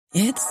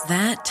It's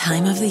that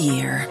time of the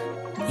year.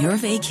 Your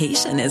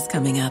vacation is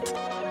coming up.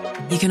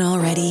 You can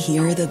already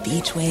hear the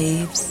beach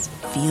waves,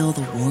 feel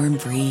the warm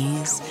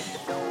breeze,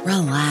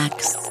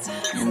 relax,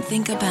 and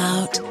think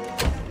about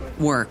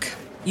work.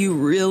 You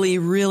really,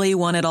 really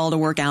want it all to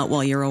work out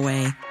while you're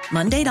away.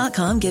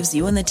 Monday.com gives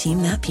you and the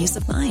team that peace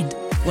of mind.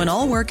 When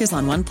all work is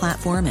on one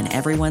platform and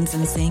everyone's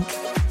in sync,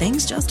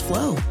 things just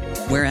flow.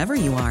 Wherever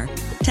you are,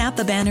 tap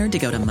the banner to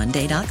go to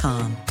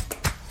Monday.com.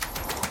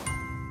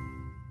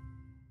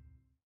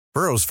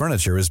 Burrow's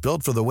furniture is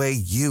built for the way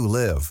you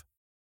live.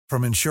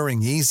 From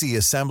ensuring easy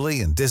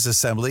assembly and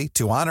disassembly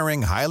to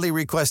honoring highly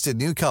requested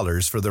new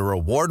colors for their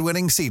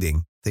award-winning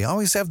seating, they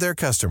always have their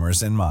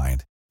customers in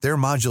mind. Their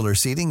modular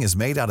seating is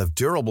made out of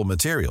durable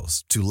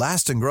materials to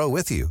last and grow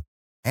with you.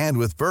 And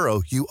with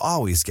Burrow, you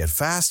always get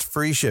fast,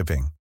 free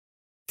shipping.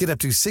 Get up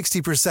to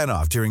 60%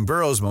 off during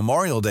Burrow's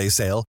Memorial Day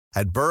sale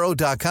at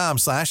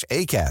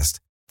burrow.com/ACAST.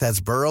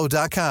 That's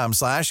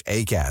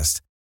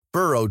burrow.com/ACAST.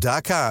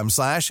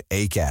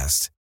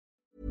 burrow.com/ACAST.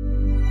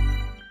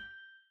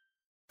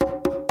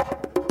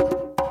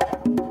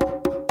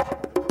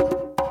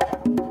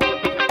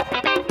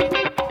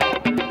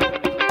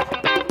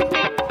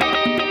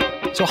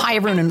 So hi,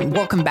 everyone, and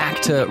welcome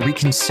back to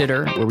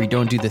Reconsider, where we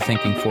don't do the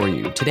thinking for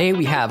you. Today,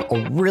 we have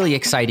a really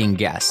exciting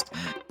guest.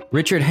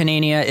 Richard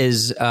Hanania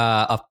is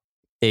a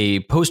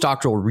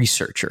postdoctoral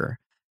researcher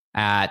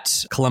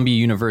at Columbia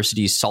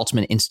University's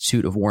Saltzman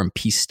Institute of War and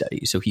Peace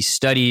Studies. So he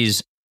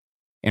studies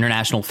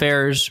international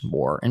affairs,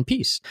 war, and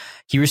peace.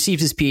 He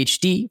received his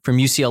PhD from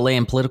UCLA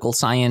in political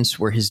science,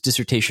 where his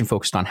dissertation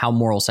focused on how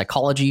moral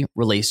psychology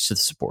relates to the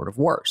support of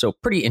war. So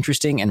pretty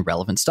interesting and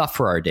relevant stuff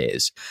for our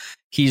days.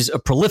 He's a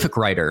prolific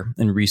writer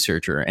and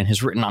researcher and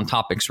has written on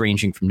topics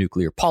ranging from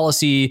nuclear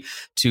policy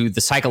to the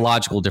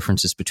psychological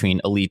differences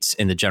between elites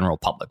and the general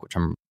public, which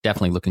I'm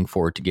definitely looking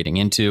forward to getting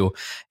into,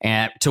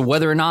 and to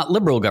whether or not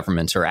liberal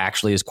governments are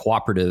actually as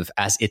cooperative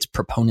as its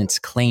proponents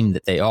claim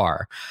that they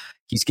are.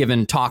 He's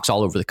given talks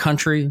all over the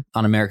country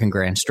on American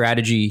grand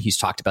strategy. He's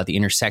talked about the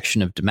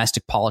intersection of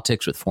domestic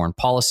politics with foreign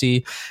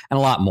policy and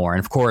a lot more. And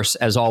of course,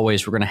 as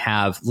always, we're going to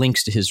have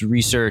links to his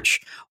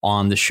research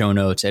on the show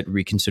notes at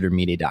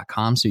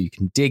reconsidermedia.com so you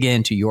can dig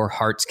into your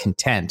heart's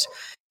content.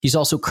 He's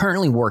also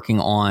currently working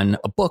on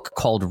a book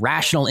called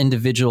Rational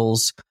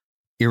Individuals,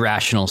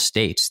 Irrational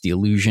States, The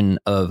Illusion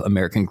of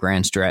American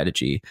Grand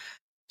Strategy.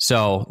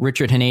 So,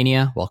 Richard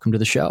Hanania, welcome to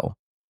the show.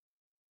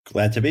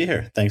 Glad to be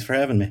here. Thanks for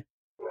having me.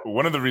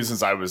 One of the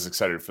reasons I was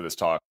excited for this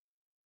talk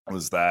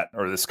was that,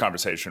 or this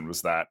conversation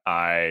was that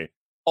I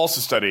also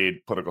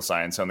studied political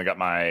science. I only got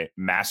my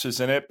master's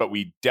in it, but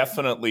we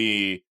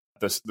definitely,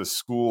 the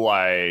school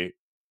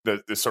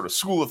the sort of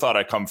school of thought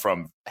I come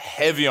from,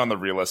 heavy on the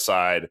realist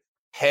side,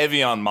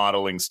 heavy on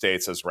modeling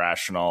states as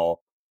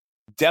rational.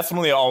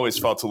 Definitely always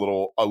felt a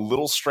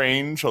little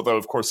strange. Although,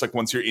 of course, like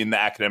once you're in the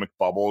academic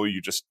bubble,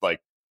 you just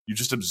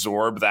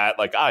absorb that,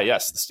 like,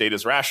 yes, the state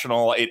is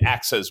rational. It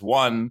acts as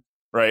one.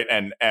 Right.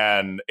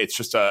 And it's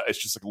just like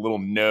a little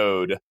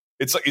node.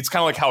 It's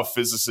kind of like how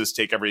physicists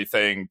take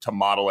everything to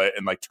model it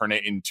and like turn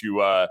it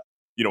into a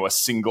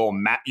single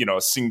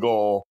a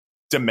single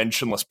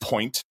dimensionless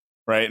point.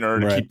 Right. In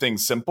order to keep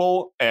things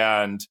simple.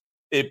 And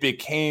it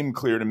became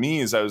clear to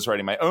me as I was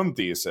writing my own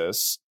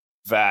thesis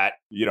that,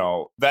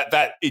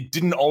 that it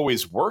didn't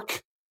always work.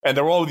 And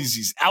there were all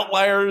these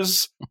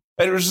outliers.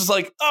 And it was just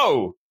like,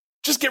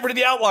 just get rid of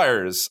the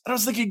outliers. And I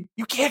was thinking,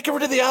 you can't get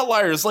rid of the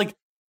outliers. Like,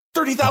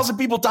 30,000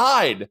 people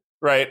died,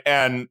 right?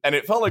 And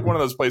it felt like one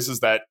of those places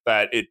that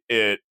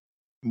it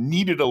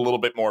needed a little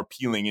bit more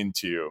peeling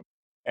into.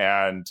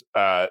 And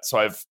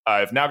so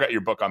I've now got your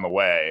book on the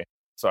way.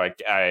 So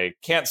I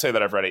can't say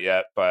that I've read it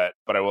yet, but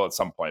I will at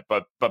some point.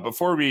 But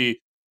before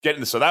we get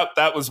into, so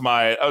that was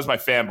my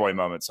fanboy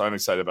moment. So I'm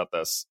excited about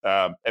this.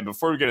 And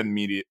before we get into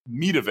the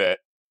meat of it,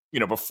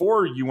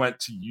 before you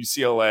went to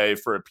UCLA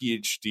for a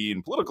PhD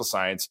in political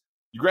science,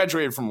 you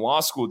graduated from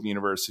law school at the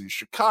University of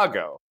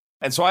Chicago.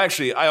 And so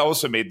I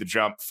also made the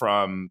jump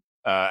from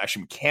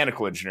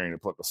mechanical engineering to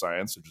political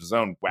science, which is its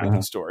own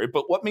wacky story.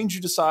 But what made you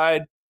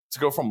decide to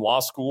go from law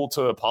school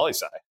to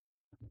poli-sci?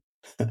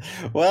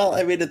 Well,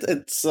 I mean,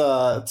 it's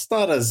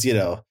not as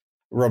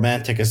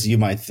romantic as you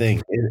might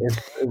think.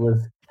 It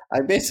was. I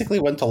basically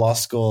went to law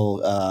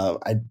school.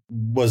 I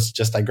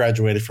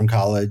graduated from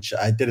college.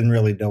 I didn't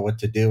really know what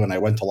to do, and I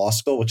went to law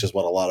school, which is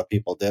what a lot of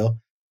people do.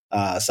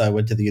 So I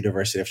went to the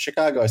University of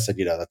Chicago. I said,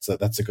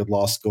 that's a good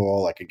law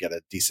school. I could get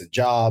a decent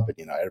job,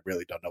 and I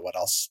really don't know what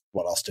else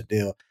to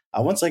do.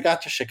 Once I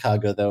got to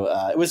Chicago, though,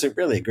 it was a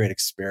great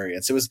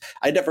experience.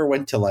 I never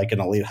went to like an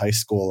elite high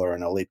school or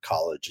an elite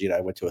college. I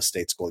went to a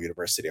state school,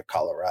 University of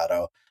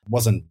Colorado.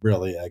 Wasn't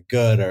really a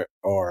good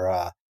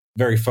or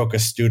very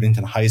focused student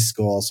in high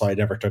school, so I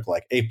never took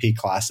like AP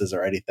classes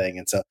or anything.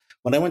 And so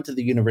when I went to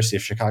the University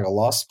of Chicago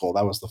Law School,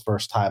 that was the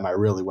first time I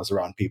really was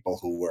around people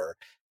who were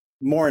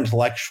more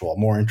intellectual,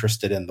 more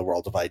interested in the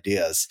world of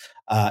ideas.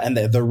 And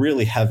they're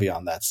really heavy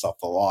on that stuff,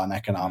 the law and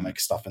economic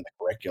stuff in the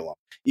curriculum,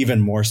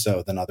 even more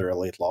so than other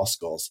elite law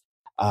schools.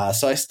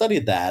 So I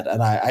studied that,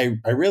 and I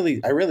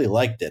really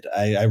liked it.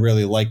 I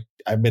really liked.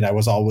 I mean, I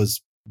was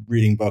always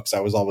reading books. I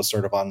was always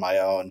sort of on my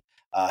own,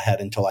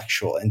 had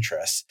intellectual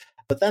interests.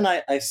 But then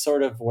I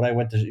sort of, when I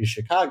went to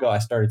Chicago, I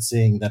started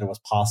seeing that it was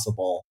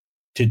possible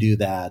to do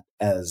that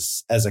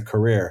as a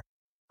career.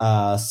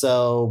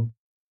 So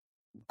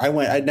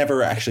I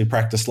never actually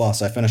practiced law.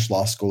 So I finished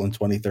law school in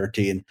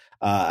 2013.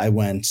 I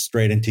went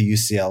straight into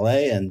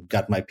UCLA and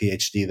got my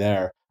PhD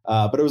there.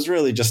 But it was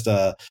really just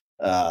it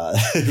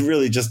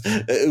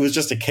was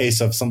just a case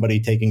of somebody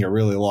taking a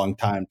really long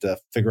time to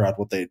figure out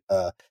what they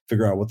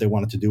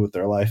wanted to do with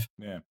their life.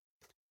 Yeah.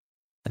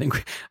 I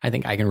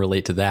think I can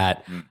relate to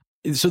that.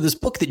 So this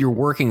book that you're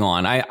working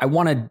on, I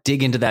want to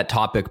dig into that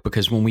topic,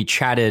 because when we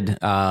chatted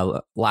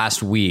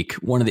last week,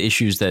 one of the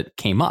issues that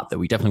came up that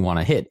we definitely want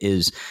to hit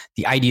is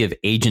the idea of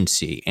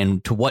agency,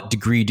 and to what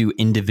degree do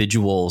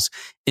individuals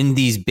in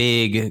these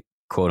big,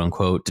 quote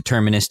unquote,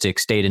 deterministic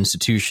state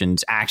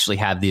institutions actually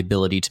have the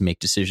ability to make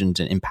decisions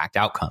and impact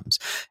outcomes.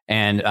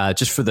 And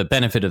just for the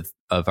benefit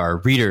of our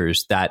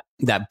readers, that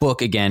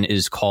book again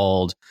is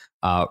called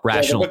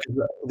Rational.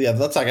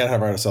 Let's not get ahead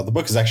of ourselves. The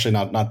book is actually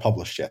not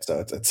published yet, so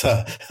it's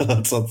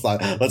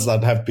let's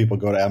not have people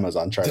go to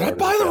Amazon. Did I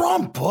buy the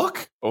wrong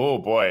book? Oh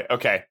boy.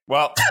 Okay.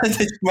 Well, did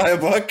you buy a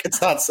book?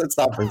 It's not for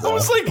sale.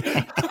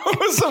 I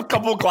was a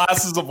couple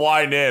glasses of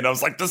wine in. I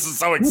was like, this is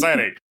so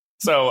exciting.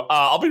 So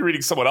I'll be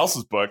reading someone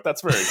else's book.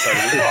 That's very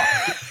exciting as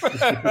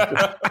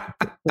well.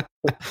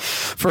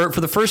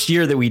 For the first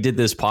year that we did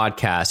this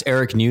podcast,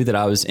 Eric knew that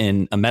I was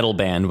in a metal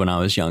band when I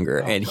was younger,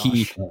 and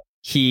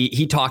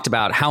he talked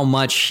about how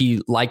much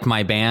he liked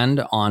my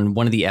band on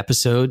one of the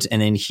episodes,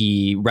 and then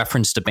he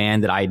referenced a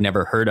band that I had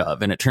never heard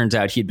of, and it turns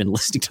out he'd been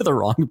listening to the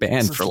wrong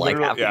band for like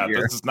half a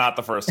year. This is not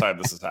the first time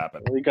this has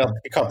happened. You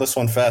caught this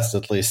one fast,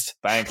 at least.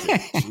 Thank you.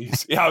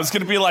 Jeez. Yeah, I was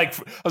gonna be like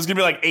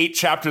 8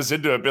 chapters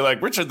into it, be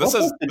like, Richard, this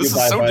is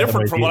so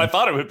different from what I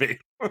thought it would be.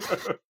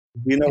 Do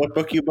you know what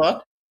book you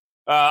bought?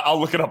 I'll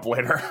look it up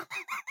later.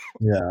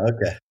 Yeah.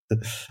 Okay.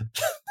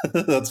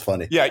 That's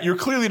funny. Yeah, you're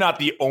clearly not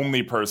the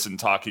only person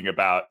talking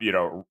about,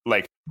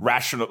 like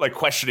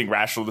questioning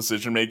rational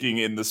decision making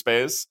in the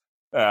space.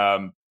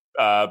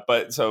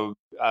 But so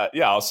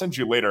I'll send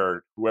you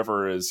later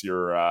whoever is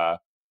your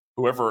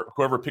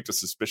whoever picked a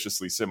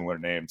suspiciously similar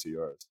name to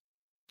yours.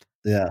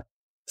 Yeah.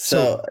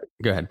 So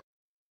go ahead.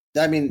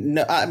 I mean,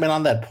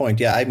 on that point,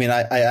 yeah. I mean,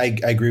 I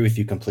agree with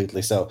you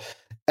completely. So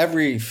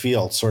every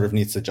field sort of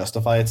needs to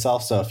justify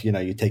itself. So if,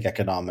 you take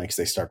economics,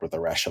 they start with a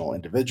rational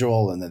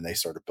individual and then they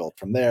sort of build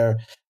from there.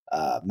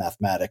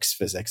 Mathematics,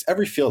 physics,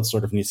 every field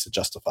sort of needs to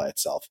justify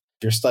itself.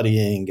 If you're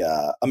studying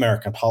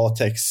American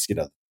politics,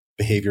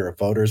 behavior of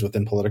voters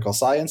within political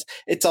science,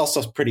 it's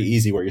also pretty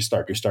easy where you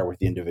start. You start with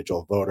the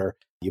individual voter.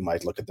 You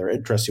might look at their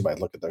interests. You might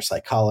look at their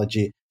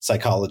psychology.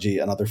 Psychology,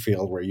 another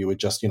field where you would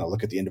just,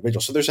 look at the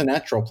individual. So there's a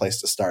natural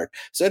place to start.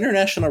 So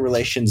international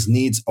relations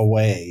needs a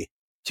way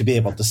to be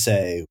able to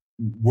say,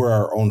 we're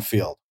our own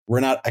field.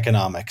 We're not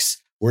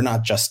economics. We're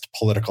not just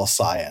political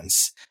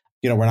science.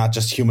 We're not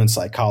just human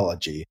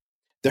psychology.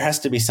 There has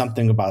to be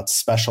something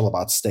special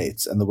about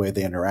states and the way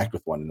they interact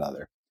with one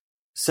another.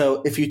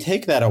 So if you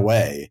take that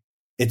away,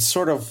 it's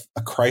sort of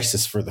a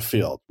crisis for the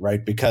field,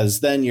 right? Because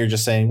then you're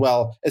just saying,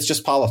 well, it's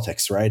just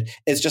politics, right?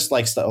 It's just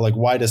like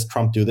why does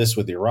Trump do this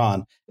with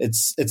Iran?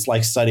 It's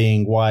like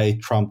studying why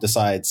Trump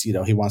decides,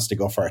 he wants to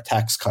go for a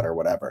tax cut or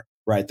whatever,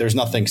 right? There's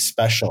nothing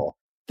special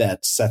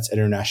that sets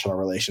international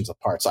relations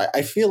apart. So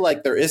I feel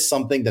like there is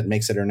something that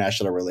makes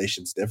international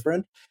relations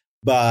different,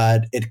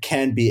 but it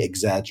can be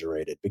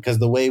exaggerated because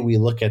the way we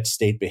look at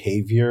state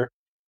behavior,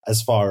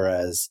 as far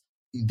as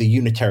the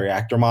unitary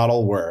actor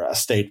model, where a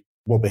state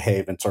will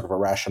behave in sort of a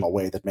rational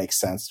way that makes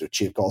sense to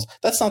achieve goals,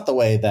 that's not the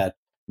way that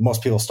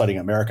most people studying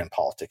American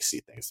politics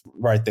see things,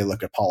 right? They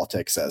look at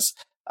politics as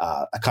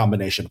a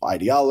combination of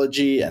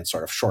ideology and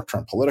sort of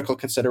short-term political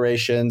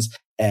considerations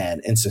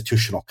and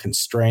institutional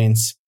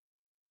constraints.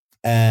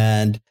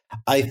 And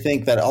I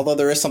think that although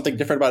there is something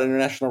different about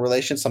international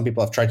relations, some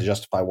people have tried to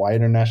justify why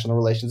international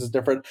relations is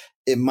different.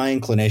 My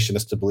inclination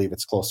is to believe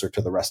it's closer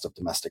to the rest of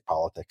domestic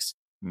politics.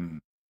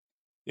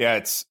 Yeah,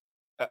 it's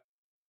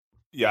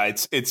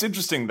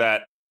interesting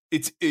that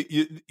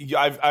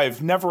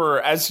I've never,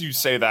 as you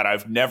say that,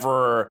 I've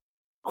never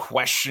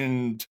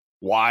questioned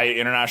why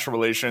international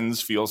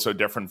relations feel so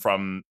different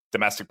from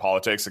domestic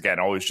politics. Again,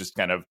 always just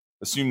kind of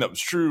assumed that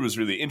was true, was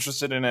really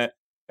interested in it.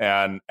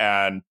 And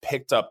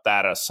picked up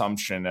that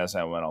assumption as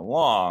I went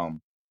along.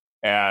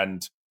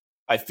 And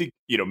I think,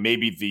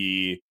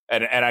 maybe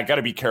and I got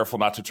to be careful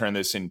not to turn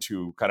this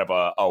into kind of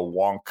a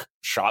wonk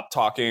shop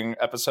talking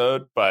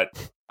episode. But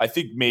I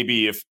think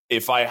maybe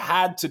if I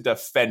had to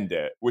defend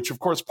it, which of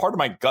course part of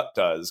my gut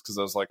does, because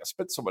I was like, I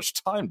spent so much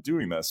time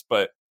doing this.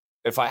 But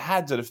if I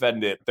had to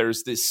defend it,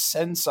 there's this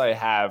sense I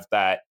have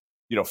that,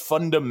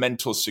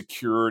 fundamental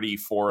security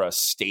for a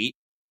state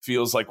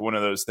feels like one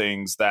of those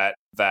things that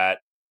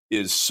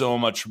is so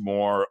much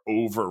more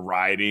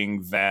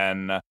overriding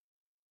than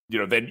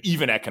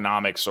even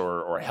economics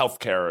or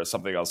healthcare or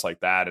something else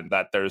like that. And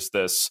that there is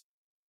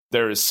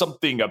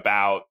something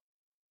about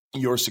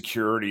your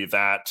security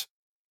that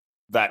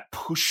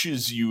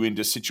pushes you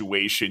into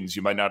situations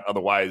you might not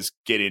otherwise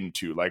get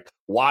into. Like,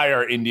 why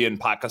are India and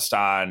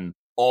Pakistan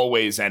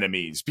always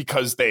enemies?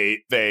 Because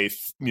they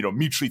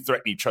mutually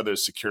threaten each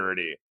other's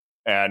security.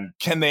 And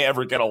can they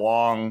ever get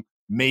along?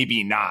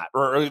 Maybe not.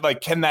 Or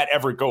like, can that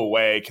ever go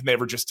away? Can they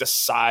ever just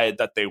decide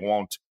that they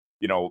won't,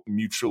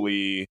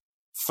 mutually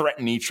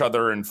threaten each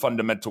other in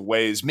fundamental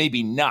ways?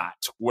 Maybe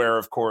not. Where,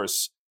 of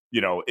course,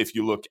 if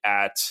you look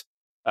at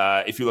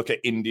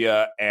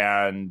India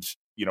and,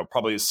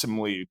 probably a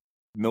similarly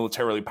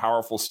militarily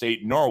powerful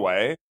state,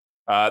 Norway,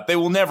 they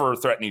will never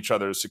threaten each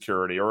other's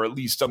security, or at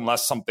least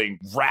unless something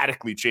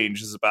radically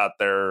changes about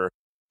their,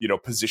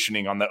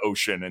 positioning on the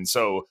ocean. And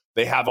so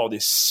they have all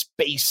this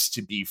space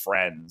to be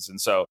friends. And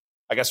so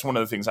I guess one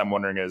of the things I'm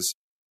wondering is,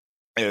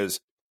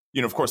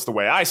 of course, the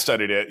way I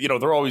studied it,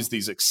 there are always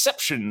these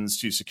exceptions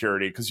to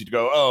security, because you'd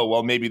go, oh,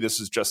 well, maybe this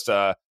is just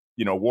a,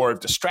 war of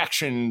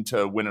distraction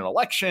to win an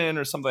election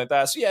or something like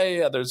that. So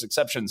yeah, there's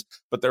exceptions.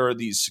 But there are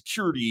these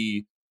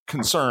security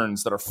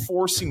concerns that are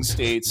forcing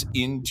states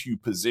into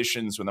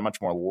positions when they're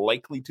much more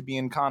likely to be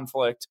in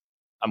conflict.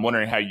 I'm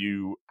wondering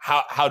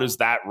how does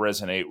that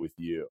resonate with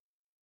you?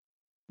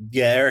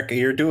 Yeah, Eric,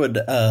 you're doing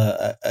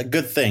a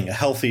good thing, a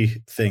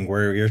healthy thing,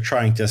 where you're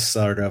trying to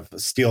sort of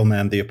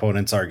steelman the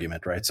opponent's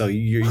argument, right? So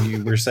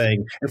you were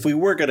saying, if we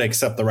were going to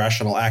accept the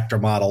rational actor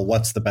model,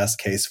 what's the best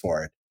case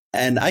for it?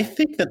 And I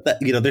think that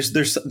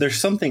there's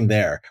something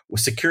there.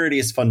 Security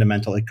is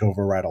fundamental; it can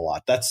override a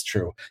lot. That's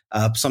true.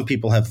 Some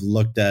people have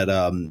looked at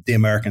the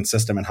American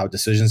system and how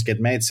decisions get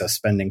made. So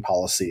spending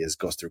policy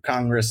goes through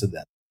Congress, and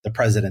then the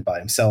president by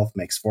himself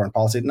makes foreign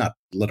policy, not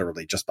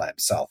literally just by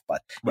himself,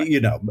 but right.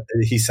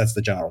 He sets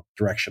the general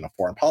direction of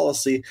foreign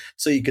policy.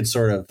 So you could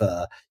sort of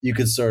the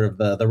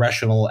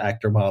rational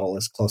actor model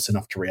is close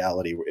enough to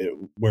reality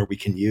where we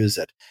can use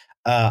it.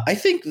 I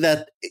think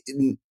that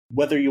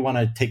whether you want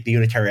to take the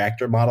unitary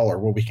actor model or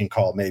what we can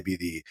call maybe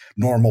the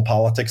normal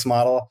politics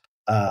model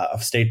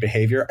of state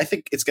behavior, I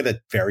think it's going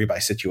to vary by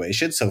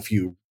situation. So if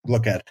you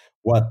look at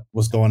what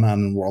was going on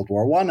in World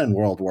War I and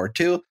World War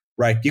II,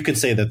 right, you can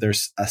say that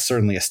there's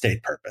certainly a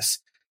state purpose.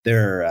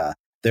 The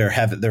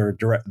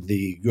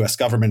U.S.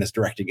 government is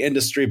directing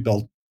industry,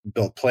 build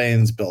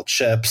planes, build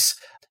ships.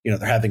 They're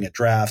having a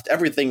draft.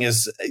 Everything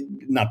is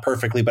not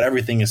perfectly, but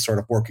everything is sort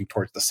of working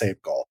towards the same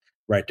goal,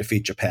 right?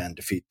 Defeat Japan,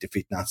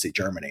 defeat Nazi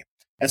Germany.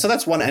 And so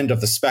that's one end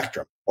of the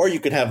spectrum. Or you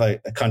could have a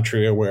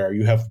country where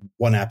you have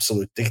one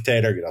absolute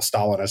dictator,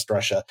 Stalinist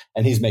Russia,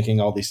 and he's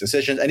making all these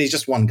decisions, and he's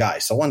just one guy.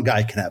 So one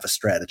guy can have a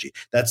strategy.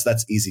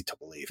 That's easy to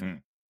believe.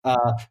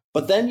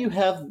 But then you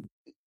have,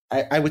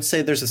 I would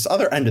say there's this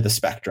other end of the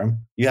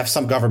spectrum. You have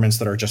some governments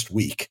that are just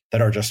weak,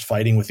 that are just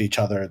fighting with each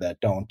other, that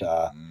don't,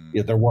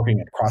 they're working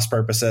at cross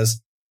purposes.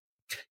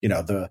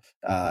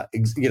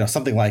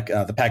 Something like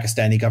the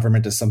Pakistani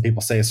government, as some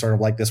people say, is sort of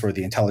like this, where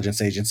the intelligence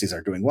agencies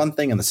are doing one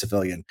thing and the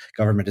civilian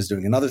government is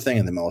doing another thing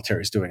and the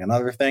military is doing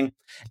another thing.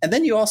 And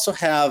then you also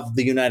have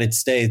the United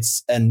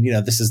States, and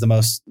this is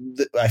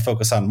I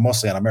focus on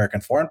mostly on American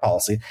foreign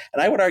policy,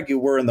 and I would argue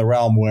we're in the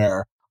realm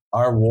where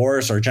our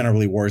wars are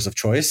generally wars of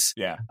choice.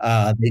 Yeah,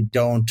 they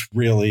don't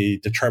really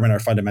determine our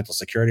fundamental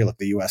security. Look,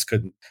 the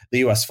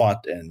U.S.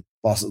 fought and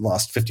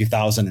lost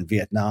 50,000 in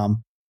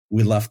Vietnam.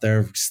 We left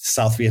there.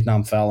 South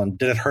Vietnam fell, and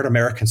did it hurt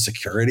American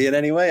security in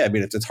any way? I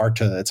mean, it's hard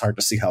to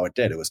see how it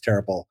did. It was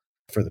terrible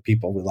for the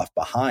people we left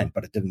behind,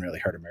 but it didn't really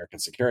hurt American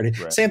security.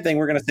 Right. Same thing.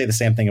 We're going to say the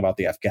same thing about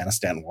the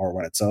Afghanistan war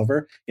when it's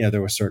over.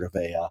 There was sort of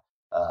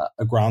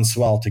a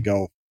groundswell to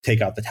go take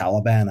out the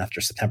Taliban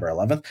after September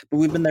 11th, but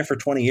we've been there for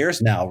 20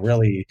 years now.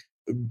 Really,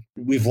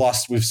 we've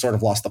sort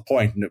of lost the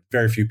point, and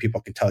very few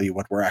people can tell you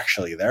what we're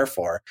actually there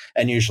for.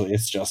 And usually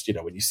it's just,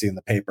 when you see in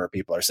the paper,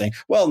 people are saying,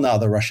 well, now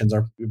the Russians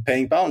are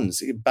paying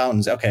bounties.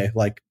 Okay.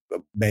 Like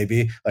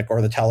maybe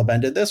or the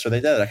Taliban did this or they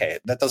did it. Okay.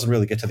 That doesn't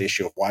really get to the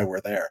issue of why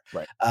we're there.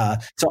 Right.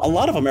 So a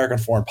lot of American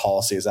foreign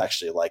policy is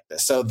actually like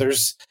this. So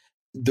there's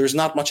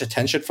not much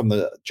attention from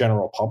the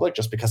general public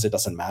just because it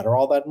doesn't matter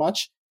all that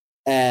much.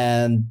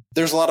 And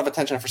there's a lot of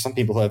attention for some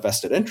people who have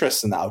vested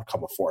interests in the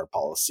outcome of foreign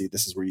policy.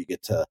 This is where you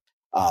get to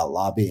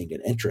lobbying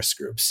and interest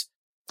groups.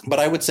 But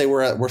I would say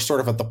we're sort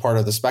of at the part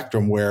of the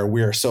spectrum where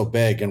we are so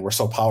big and we're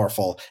so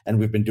powerful and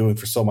we've been doing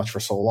for so much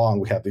for so long.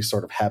 We have these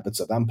sort of habits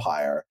of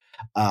empire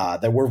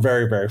that we're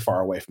very, very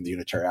far away from the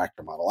unitary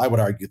actor model. I would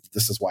argue that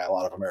this is why a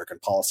lot of American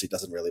policy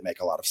doesn't really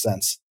make a lot of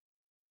sense.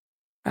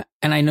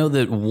 And I know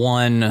that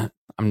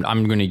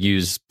I'm going to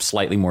use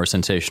slightly more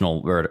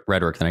sensational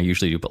rhetoric than I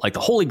usually do, but like the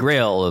holy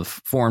grail of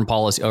foreign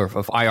policy or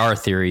of IR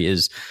theory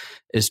is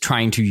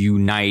trying to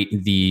unite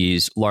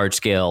these large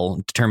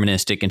scale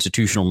deterministic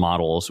institutional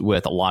models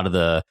with a lot of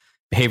the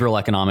behavioral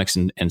economics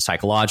and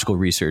psychological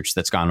research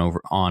that's gone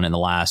on in the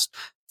last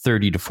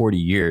 30 to 40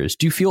 years.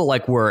 Do you feel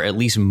like we're at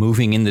least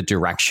moving in the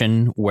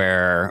direction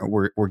where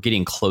we're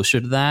getting closer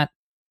to that?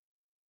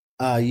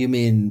 You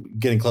mean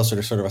getting closer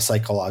to sort of a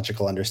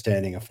psychological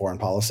understanding of foreign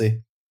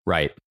policy?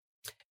 Right.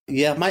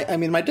 Yeah,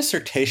 my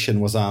dissertation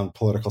was on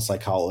political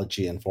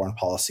psychology and foreign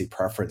policy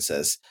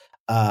preferences.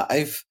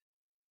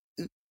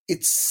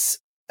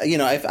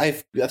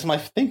 I've as my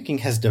thinking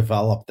has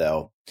developed,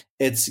 though,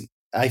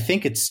 I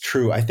think it's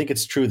true. I think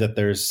it's true that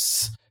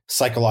there's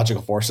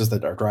psychological forces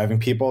that are driving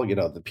people.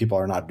 The people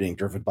are not being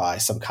driven by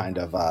some kind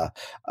of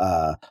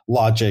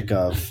logic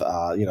of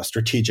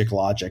strategic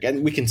logic.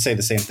 And we can say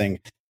the same thing.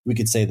 We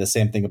could say the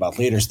same thing about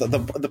leaders.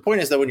 The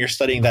point is that when you're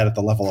studying that at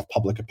the level of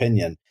public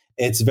opinion,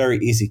 it's very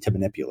easy to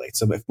manipulate.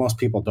 So if most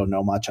people don't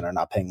know much and are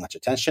not paying much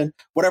attention,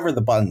 whatever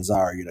the buttons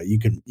are, you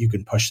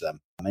can push them,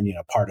 and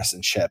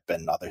partisanship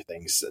and other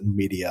things, and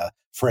media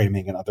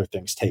framing and other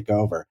things take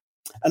over.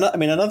 And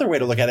another way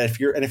to look at it, if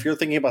you're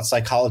thinking about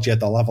psychology at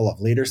the level of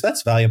leaders,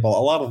 that's valuable.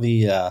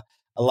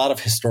 A lot of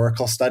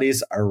historical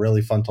studies are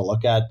really fun to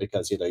look at,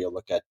 because you'll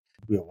look at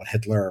what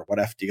Hitler or what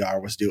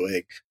FDR was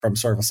doing from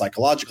sort of a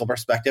psychological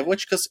perspective.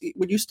 Because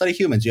when you study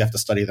humans, you have to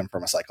study them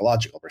from a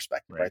psychological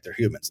perspective, right? They're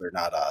humans. They're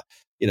not.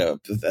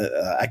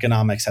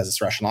 Economics has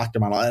its rational actor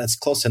model, and it's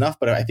close enough.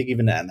 But I think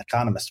even an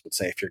economist would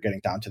say, if you're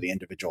getting down to the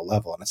individual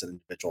level and it's an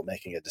individual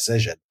making a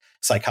decision,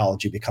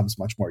 psychology becomes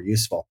much more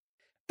useful.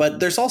 But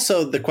there's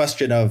also the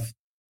question of,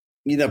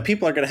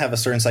 people are going to have a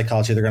certain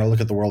psychology. They're going to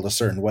look at the world a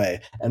certain way.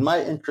 And my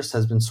interest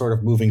has been sort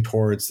of moving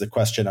towards the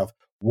question of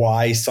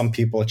why some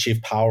people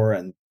achieve power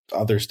and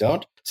others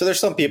don't. So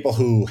there's some people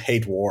who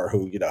hate war,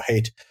 who,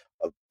 hate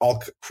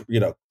all,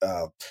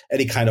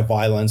 any kind of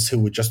violence,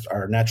 who just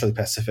are naturally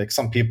pacific.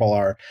 Some people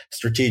are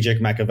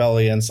strategic,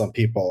 Machiavellian. Some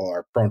people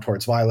are prone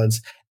towards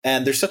violence.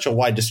 And there's such a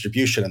wide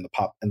distribution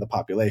in the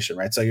population,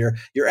 right? So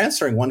you're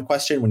answering one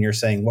question when you're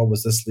saying, what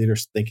was this leader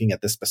thinking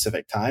at this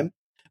specific time?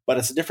 But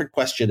it's a different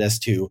question as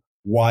to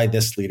why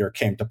this leader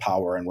came to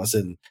power and was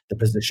in the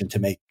position to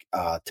make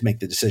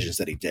the decisions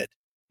that he did.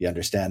 You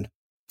understand?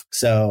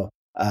 So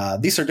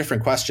these are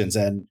different questions,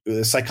 and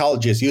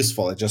psychology is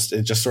useful. It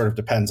just sort of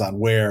depends on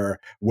where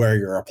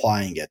you're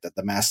applying it, at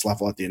the mass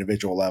level, at the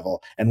individual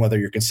level, and whether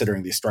you're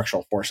considering these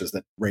structural forces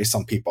that raise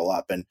some people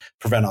up and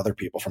prevent other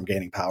people from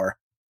gaining power.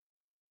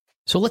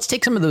 So let's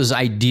take some of those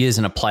ideas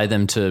and apply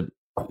them to,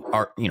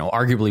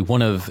 arguably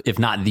one of, if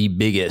not the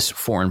biggest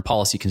foreign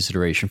policy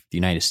consideration for the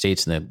United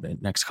States in the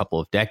next couple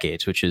of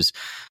decades, which is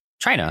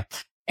China.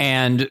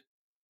 And,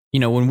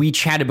 when we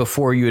chatted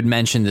before, you had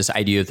mentioned this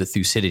idea of the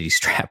Thucydides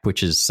trap,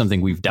 which is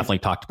something we've definitely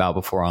talked about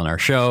before on our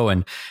show.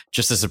 And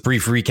just as a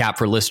brief recap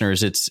for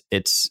listeners,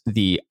 it's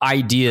the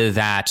idea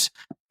that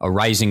a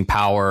rising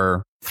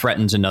power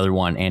threatens another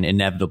one, and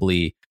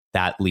inevitably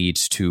that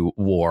leads to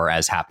war,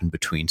 as happened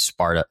between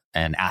Sparta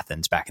and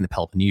Athens back in the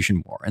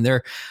Peloponnesian War.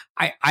 And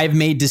I've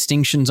made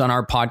distinctions on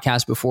our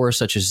podcast before,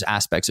 such as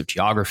aspects of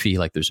geography,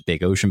 like there's a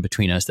big ocean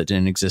between us that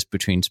didn't exist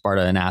between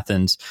Sparta and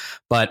Athens.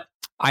 But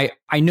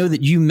I know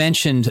that you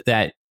mentioned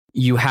that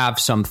you have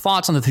some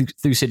thoughts on the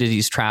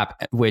Thucydides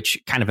trap,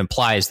 which kind of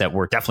implies that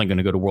we're definitely going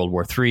to go to World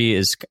War III,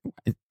 is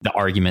the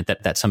argument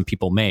that some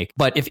people make.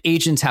 But if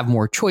agents have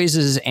more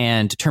choices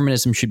and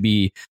determinism should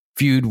be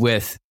viewed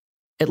with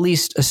at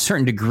least a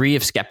certain degree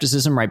of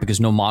skepticism, right? Because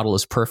no model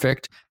is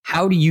perfect.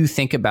 How do you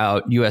think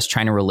about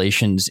U.S.-China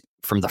relations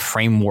from the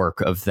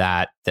framework of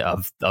that,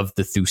 of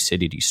the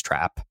Thucydides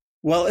trap?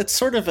 Well, it's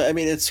sort of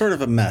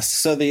a mess.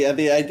 So the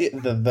idea,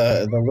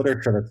 the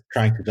literature that's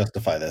trying to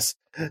justify this.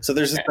 So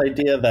there's this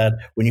idea that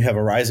when you have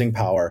a rising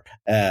power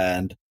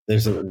and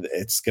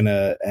it's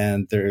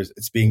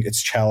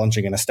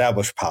challenging an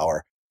established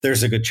power,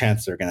 there's a good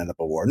chance they're going to end up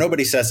a war.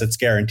 Nobody says it's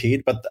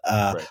guaranteed, but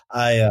right.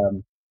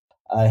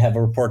 I have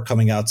a report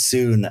coming out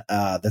soon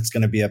that's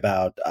going to be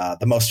about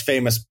the most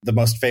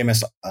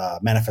famous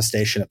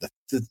manifestation of the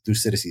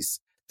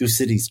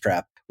Thucydides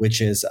trap,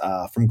 which is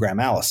from Graham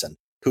Allison,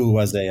 who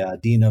was a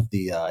dean of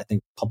the I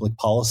think public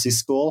policy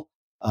school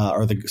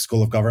or the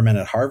School of Government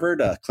at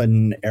Harvard, a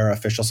Clinton era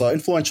official, so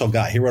influential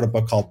guy. He wrote a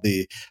book called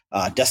The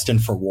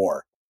Destined for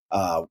War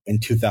in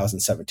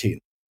 2017,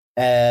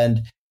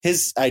 and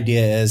his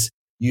idea is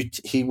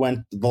he went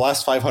the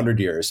last 500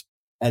 years,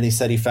 and he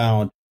said he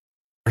found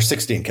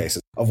 16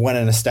 cases of when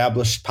an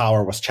established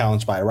power was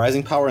challenged by a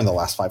rising power in the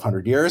last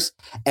 500 years.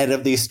 And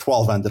of these,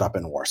 12 ended up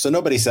in war. So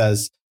nobody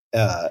says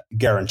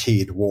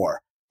guaranteed war.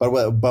 But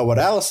what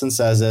Allison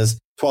says is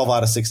 12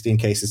 out of 16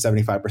 cases,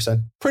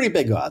 75%, pretty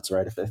big odds,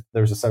 right? If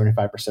there's a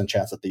 75%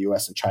 chance that the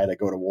U.S. and China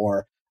go to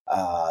war,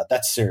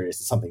 that's serious.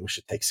 It's something we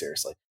should take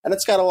seriously. And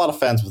it's got a lot of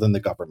fans within the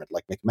government,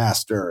 like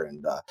McMaster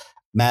and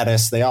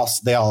Mattis. They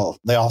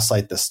all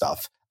cite this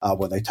stuff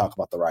when they talk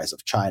about the rise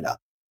of China.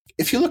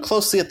 If you look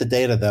closely at the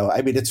data, though,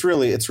 I mean, it's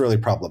really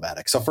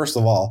problematic. So first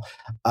of all,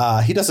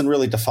 he doesn't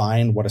really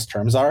define what his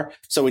terms are.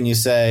 So when you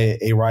say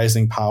a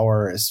rising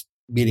power is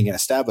meeting an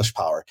established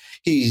power,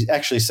 he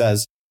actually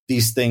says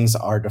these things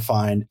are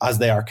defined as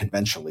they are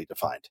conventionally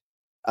defined.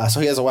 So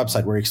he has a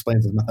website where he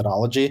explains his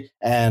methodology.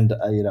 And,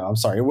 I'm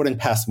sorry, it wouldn't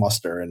pass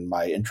muster in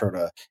my intro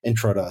to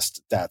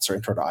stats or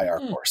intro to IR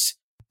course.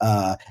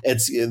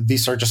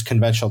 These are just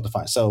conventional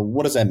defined. So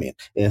what does that mean?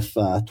 If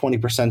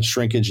 20%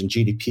 shrinkage in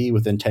GDP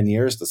within 10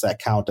 years, does that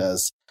count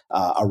as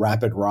a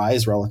rapid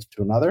rise relative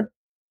to another?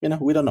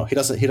 We don't know. He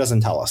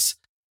doesn't tell us.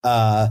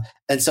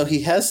 And so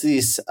he has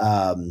these,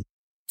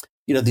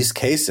 these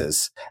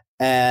cases,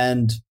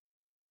 and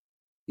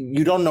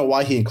you don't know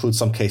why he includes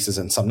some cases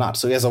and some not.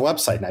 So he has a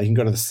website now. You can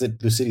go to the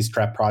Thucydides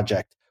Trap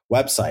Project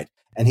website,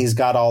 and he's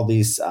got all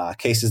these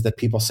cases that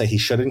people say he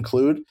should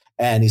include.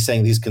 And he's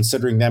saying he's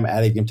considering them,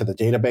 adding them to the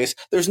database.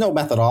 There's no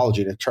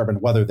methodology to determine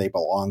whether they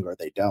belong or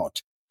they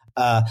don't.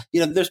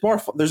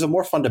 There's a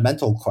more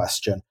fundamental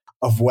question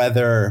of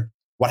whether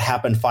what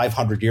happened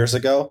 500 years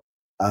ago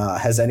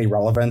has any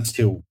relevance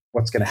to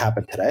what's going to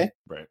happen today.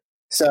 Right.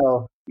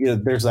 So,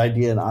 there's the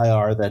idea in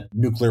IR that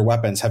nuclear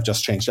weapons have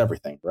just changed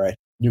everything, right?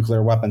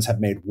 Nuclear weapons have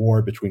made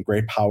war between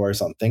great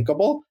powers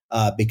unthinkable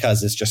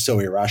because it's just so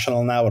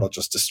irrational now. It'll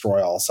just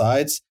destroy all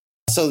sides.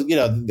 So,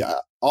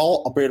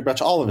 pretty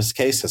much all of his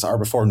cases are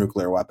before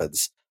nuclear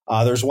weapons.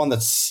 There's one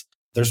that's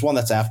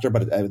after,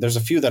 but there's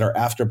a few that are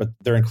after, but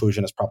their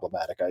inclusion is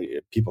problematic.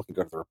 People can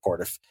go to the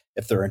report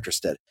if they're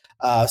interested.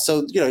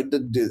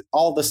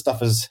 All this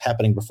stuff is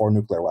happening before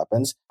nuclear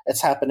weapons.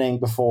 It's happening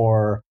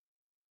before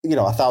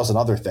 1,000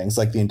 other things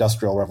like the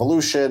Industrial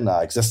Revolution,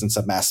 existence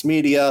of mass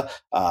media,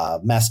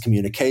 mass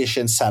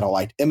communication,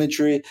 satellite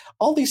imagery,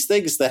 all these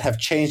things that have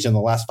changed in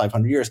the last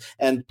 500 years.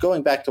 And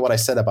going back to what I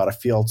said about a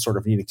field sort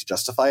of needing to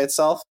justify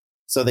itself,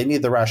 so they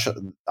need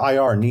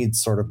IR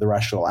needs sort of the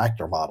rational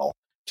actor model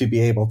to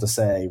be able to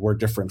say we're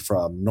different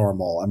from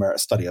normal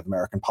study of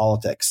American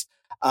politics.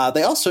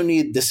 They also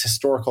need this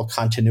historical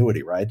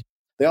continuity, right?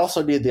 They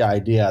also need the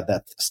idea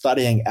that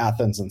studying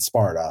Athens and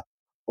Sparta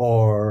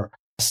or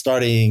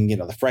studying,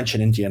 the French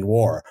and Indian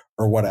War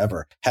or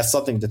whatever has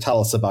something to tell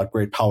us about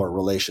great power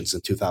relations in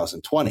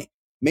 2020.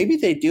 Maybe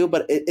they do,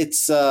 but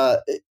it's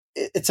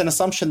an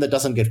assumption that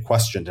doesn't get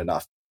questioned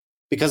enough.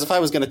 Because if I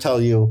was going to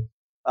tell you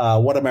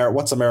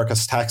what's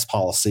America's tax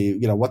policy,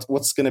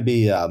 what's going to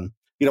be,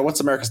 what's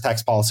America's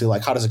tax policy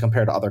like? How does it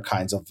compare to other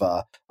kinds of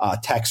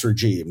tax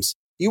regimes?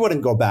 You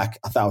wouldn't go back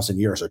 1,000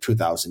 years or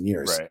 2,000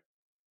 years. Right.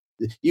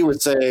 You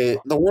would say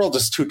the world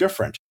is too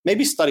different.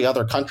 Maybe study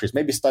other countries.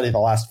 Maybe study the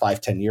last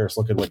 5-10 years.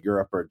 Look at what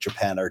Europe or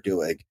Japan are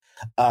doing.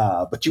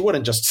 But you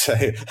wouldn't just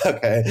say,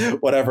 okay,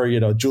 whatever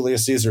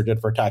Julius Caesar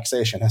did for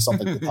taxation has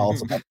something to tell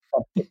us about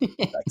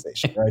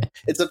taxation, right?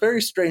 It's a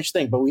very strange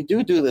thing, but we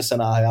do this in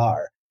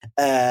IR.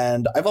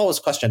 And I've always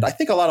questioned. I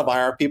think a lot of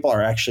IR people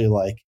are actually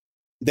like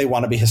they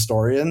want to be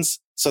historians,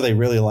 so they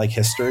really like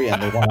history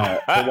and they want to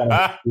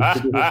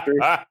do history.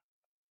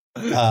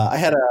 I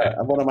had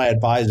one of my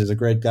advisors, a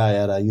great guy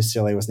at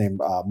UCLA, was named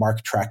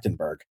Mark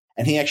Trachtenberg,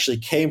 and he actually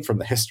came from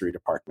the history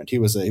department. He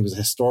was a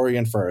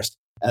historian first,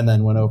 and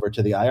then went over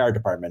to the IR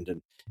department.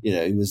 And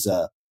he would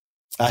say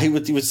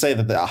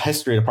that the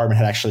history department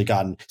had actually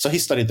gotten. So he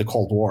studied the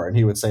Cold War, and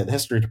he would say the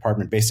history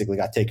department basically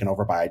got taken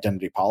over by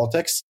identity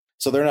politics.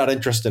 So they're not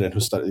interested in who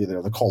studied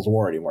the Cold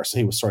War anymore.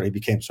 So he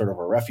became sort of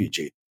a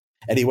refugee.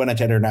 And he went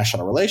into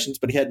international relations,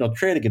 but he had no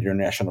training in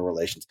international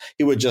relations.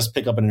 He would just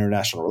pick up an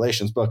international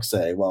relations book,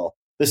 say, well,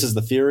 this is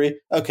the theory.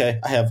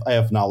 Okay, I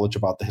have knowledge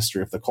about the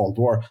history of the Cold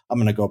War. I'm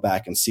going to go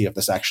back and see if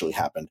this actually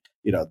happened,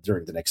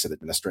 during the Nixon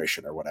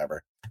administration or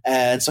whatever.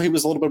 And so he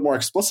was a little bit more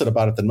explicit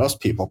about it than most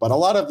people. But a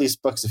lot of these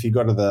books, if you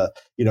go to the,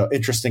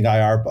 interesting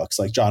IR books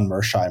like John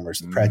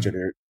Mersheimer's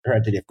The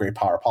Tragedy of Great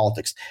Power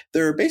Politics,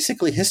 they're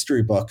basically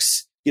history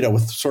books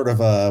with sort of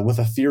with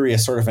a theory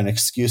as sort of an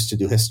excuse to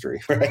do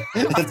history, right?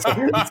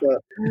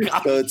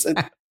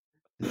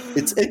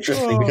 It's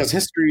interesting because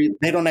history,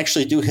 they don't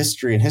actually do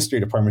history in history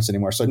departments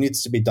anymore. So it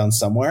needs to be done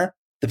somewhere.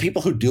 The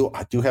people who do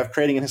have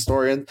training in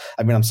historians,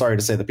 I'm sorry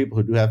to say, the people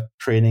who do have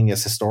training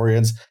as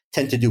historians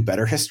tend to do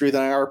better history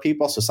than our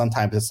people. So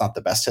sometimes it's not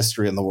the best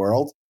history in the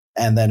world.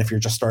 And then if you're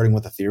just starting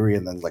with a theory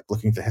and then like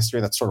looking to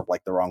history, that's sort of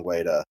like the wrong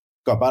way to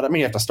go about it.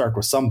 You have to start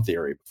with some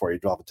theory before you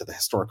delve into the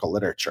historical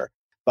literature.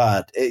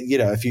 But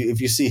if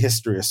you see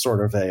history as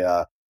sort of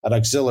an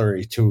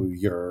auxiliary to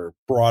your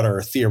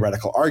broader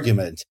theoretical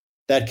argument,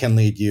 that can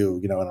lead you,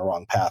 in a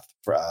wrong path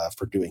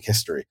for doing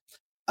history.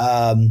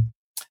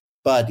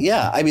 But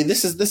yeah,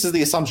 this is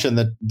the assumption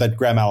that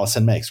Graham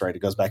Allison makes, right?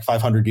 It goes back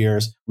 500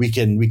 years. We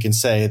can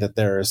say that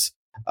there's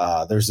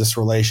this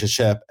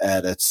relationship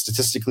and it's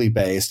statistically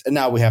based, and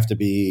now we have to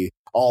be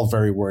all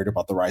very worried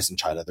about the rise in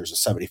China. There's a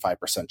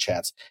 75%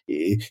 chance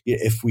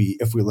if we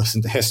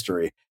listen to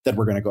history that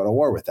we're going to go to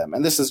war with them.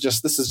 And this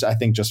is I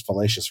think just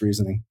fallacious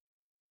reasoning.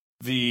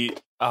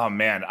 It's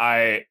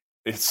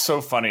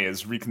so funny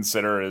as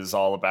Reconsider is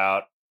all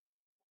about.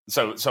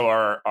 So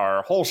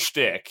our whole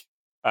shtick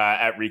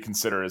at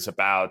Reconsider is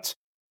about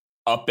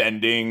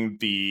upending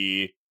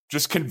the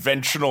just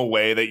conventional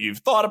way that you've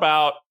thought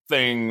about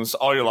things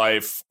all your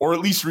life, or at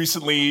least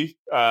recently.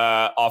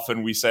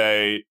 Often we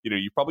say,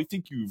 you probably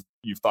think you've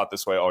thought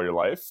this way all your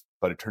life,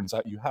 but it turns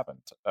out you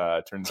haven't.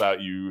 It turns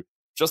out you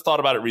just thought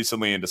about it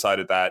recently and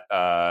decided that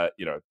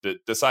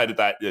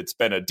it's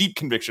been a deep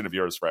conviction of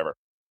yours forever.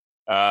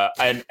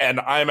 And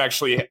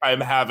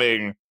I'm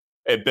having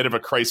a bit of a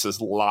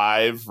crisis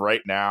live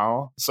right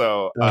now.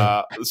 So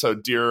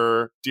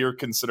dear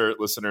Considerate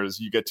listeners,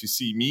 you get to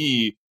see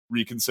me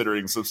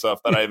reconsidering some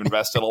stuff that I've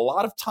invested a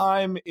lot of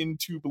time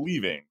into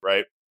believing.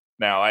 Right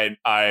now, I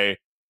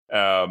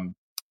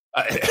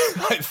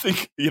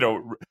think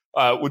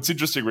what's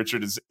interesting,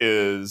 Richard,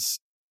 is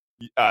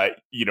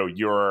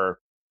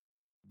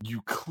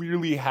you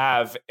clearly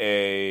have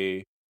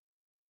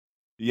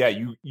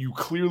you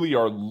clearly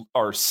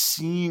are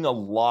seeing a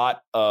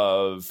lot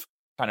of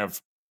kind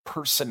of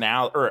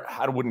personality, or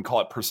I wouldn't call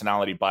it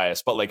personality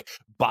bias, but like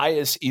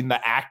bias in the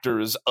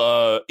actors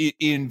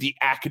in the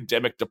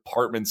academic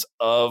departments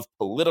of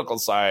political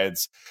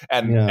science,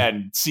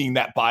 and seeing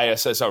that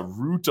bias as a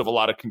root of a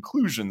lot of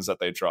conclusions that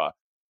they draw.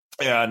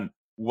 And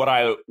what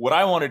I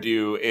want to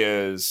do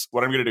is,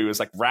 what I'm going to do is,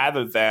 like,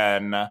 rather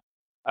than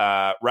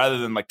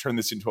like turn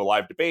this into a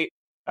live debate,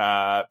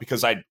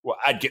 because I'd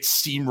get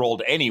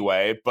steamrolled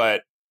anyway,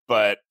 but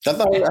I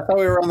thought we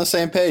were on the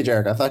same page,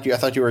 Eric. I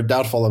thought you were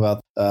doubtful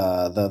about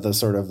the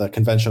sort of the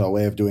conventional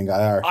way of doing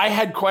IR. I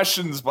had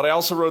questions, but I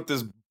also wrote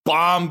this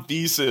bomb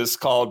thesis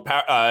called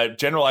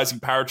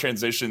Generalizing Power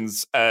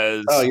Transitions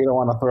as... Oh, you don't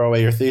want to throw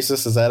away your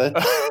thesis? Is that it?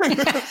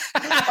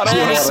 I don't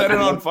want to set it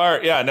on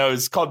fire. Yeah, no,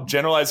 it's called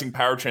Generalizing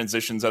Power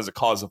Transitions as a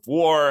Cause of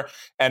War.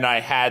 And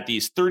I had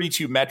these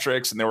 32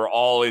 metrics, and they were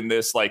all in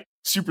this like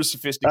super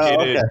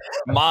sophisticated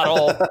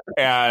model.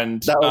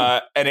 And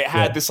it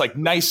had this like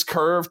nice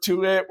curve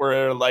to it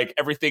where like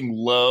everything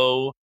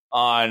low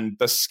on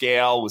the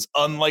scale was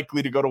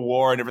unlikely to go to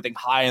war, and everything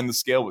high on the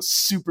scale was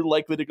super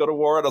likely to go to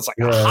war. And I was like,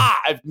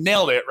 aha, I've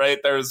nailed it, right?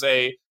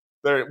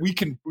 We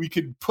can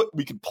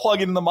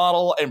plug in the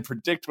model and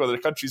predict whether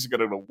countries are going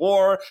to go to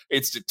war.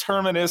 It's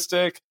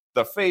deterministic.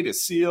 The fate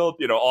is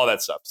sealed, all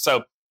that stuff.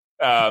 So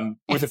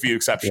with a few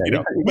exceptions,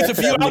 with a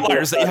few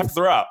outliers that you have to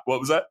throw out. What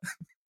was that?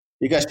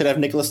 You guys should have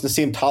Nicholas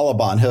Nassim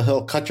Taliban.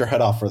 He'll cut your head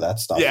off for that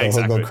stuff. Yeah,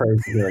 exactly. He'll go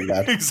crazy doing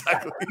that.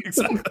 Exactly.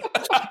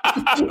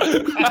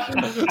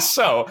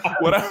 So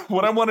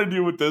what I want to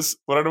do with this,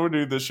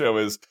 show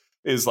is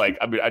like,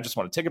 I mean, I just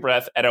want to take a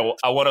breath, and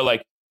I want to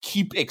like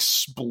keep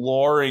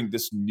exploring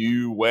this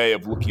new way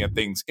of looking at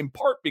things, in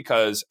part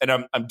because, and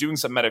I'm doing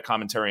some meta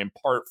commentary in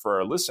part for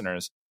our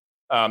listeners,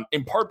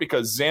 in part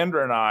because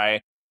Xander and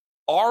I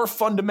are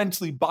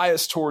fundamentally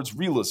biased towards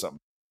realism.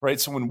 Right.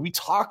 So when we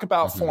talk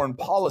about foreign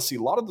policy,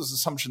 a lot of those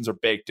assumptions are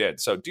baked in.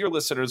 So, dear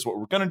listeners, what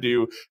we're going to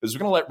do is we're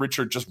going to let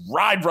Richard just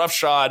ride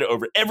roughshod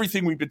over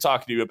everything we've been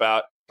talking to you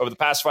about over the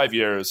past 5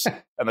 years,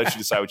 and let you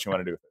decide what you want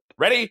to do with it.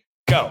 Ready?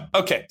 Go.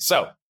 Okay.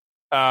 So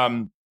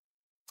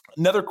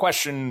another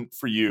question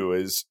for you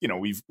is,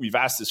 we've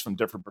asked this from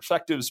different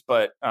perspectives,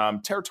 but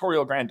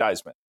territorial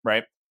aggrandizement.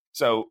 Right.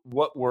 So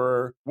one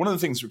of the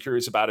things we're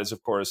curious about is,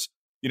 of course,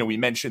 we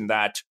mentioned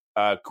that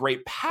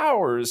great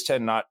powers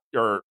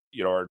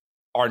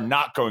are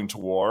not going to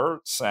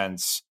war,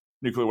 since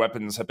nuclear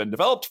weapons have been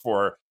developed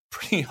for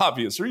pretty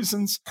obvious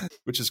reasons,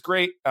 which is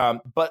great.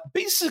 But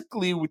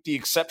basically, with the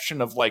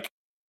exception of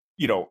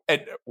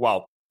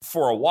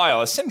for a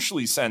while,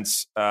 essentially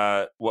since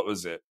what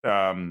was it?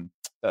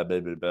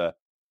 The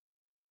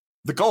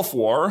Gulf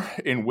War,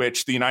 in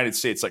which the United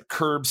States like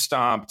curb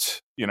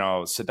stomped,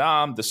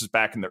 Saddam. This is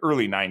back in the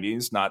early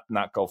 90s, not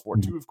Gulf War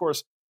II, of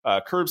course.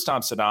 Curb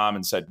stomped Saddam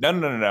and said,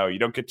 no, you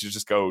don't get to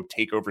just go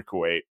take over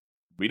Kuwait.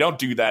 We don't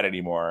do that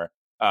anymore.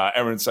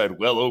 Everyone said,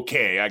 well,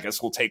 okay, I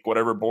guess we'll take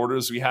whatever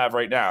borders we have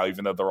right now,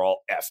 even though they're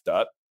all effed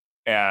up.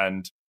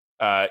 And,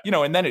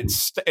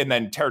 and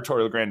then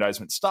territorial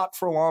aggrandizement stopped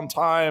for a long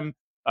time.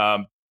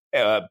 But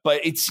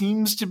it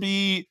seems to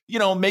be,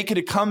 making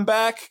a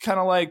comeback, kind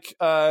of like,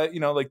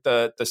 like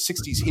the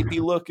 60s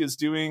hippie look is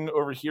doing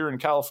over here in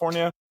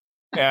California.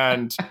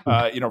 And,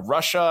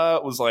 Russia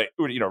was like,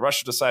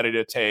 Russia decided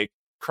to take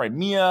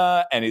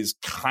Crimea and is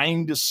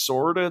kind of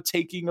sort of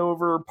taking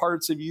over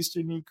parts of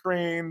eastern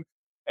Ukraine,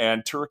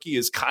 and Turkey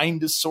is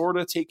kind of sort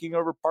of taking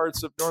over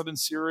parts of northern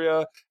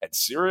Syria, and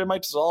Syria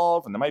might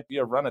dissolve, and there might be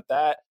a run at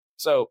that.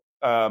 So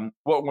what I'm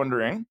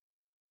wondering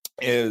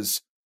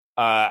is,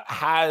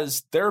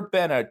 has there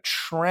been a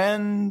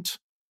trend,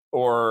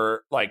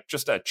 or like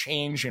just a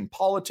change in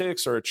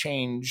politics, or a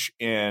change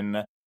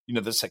in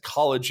the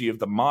psychology of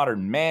the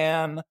modern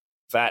man,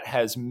 that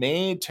has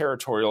made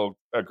territorial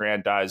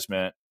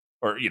aggrandizement,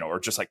 or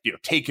just like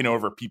taking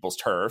over people's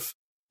turf,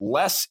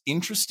 less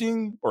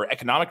interesting, or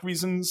economic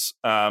reasons,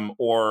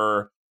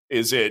 or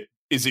is it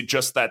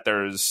just that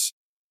there's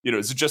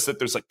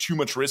like too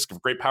much risk of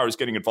great powers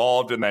getting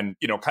involved, and then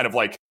kind of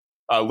like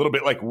a little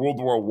bit like World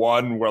War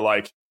I, where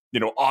like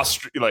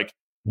Austria, like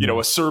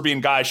a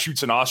Serbian guy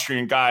shoots an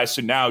Austrian guy,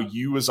 so now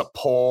you as a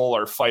Pole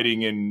are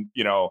fighting in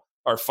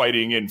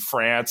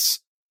France,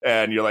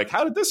 and you're like,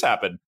 how did this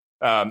happen,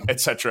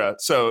 etc.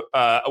 So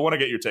I want to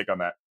get your take on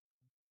that.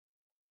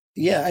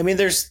 Yeah, I mean,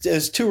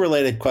 there's two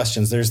related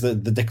questions. There's the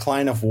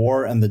decline of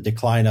war and the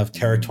decline of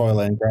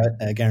territorial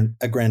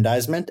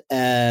aggrandizement,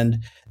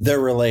 and they're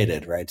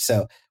related, right?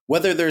 So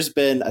whether there's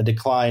been a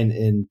decline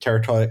in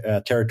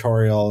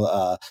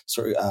territorial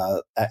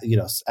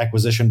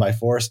acquisition by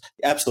force,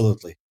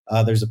 absolutely.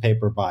 There's a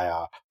paper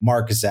by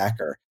Mark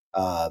Zacher.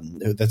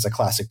 That's a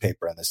classic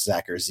paper on this,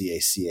 Zacher,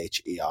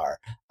 Zacher,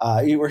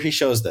 where he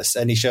shows this,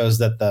 and he shows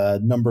that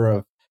the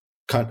number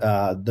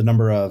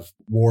of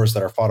wars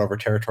that are fought over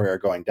territory are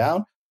going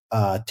down.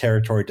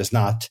 Territory does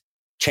not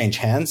change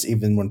hands,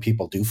 even when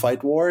people do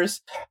fight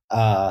wars.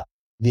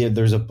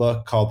 there's a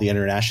book called The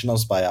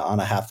Internationals by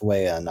Anna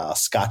Hathaway and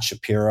Scott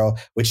Shapiro,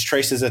 which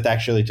traces it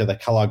actually to the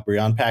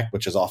Kellogg-Briand Pact,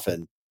 which is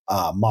often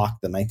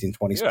mocked, the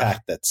 1920s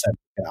pact that said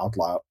an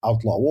outlaw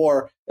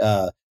war,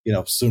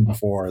 soon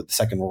before the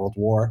Second World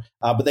War.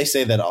 But they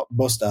say that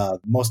most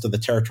of the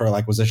territorial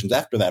acquisitions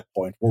after that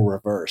point were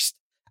reversed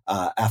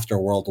after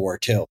World War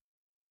II.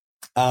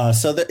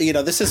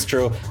 This is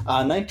true.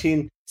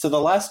 So the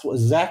last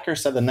Zacher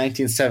said that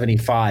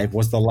 1975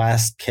 was the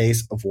last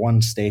case of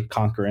one state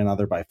conquering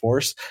another by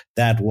force.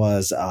 That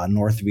was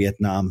North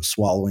Vietnam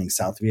swallowing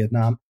South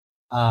Vietnam,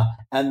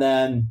 and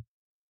then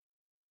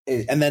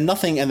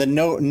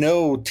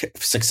no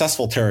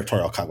successful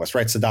territorial conquest.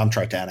 Right, Saddam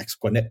tried to annex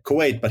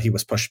Kuwait, but he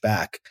was pushed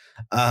back.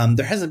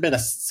 There hasn't been a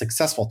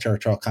successful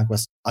territorial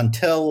conquest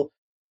until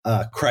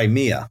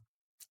Crimea.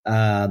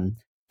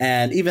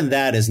 And even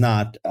that is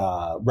not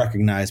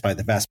recognized by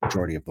the vast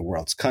majority of the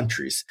world's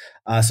countries.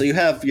 So you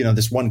have,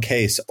 this one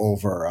case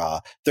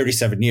over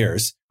 37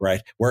 years,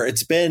 right, where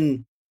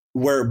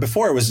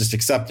before it was just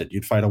accepted.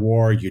 You'd fight a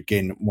war, you'd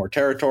gain more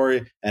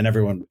territory, and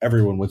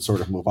everyone would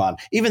sort of move on.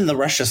 Even the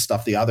Russia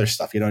stuff, the other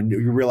stuff, you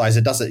realize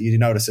you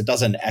notice it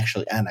doesn't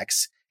actually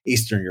annex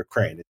Eastern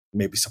Ukraine. It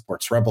maybe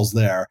supports rebels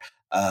there.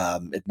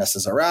 It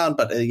messes around,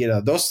 but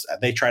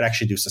they try to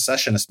actually do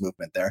secessionist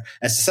movement there,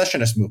 and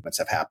secessionist movements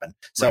have happened.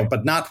 So, right.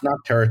 But not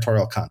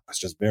territorial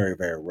conquest, just very,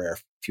 very rare,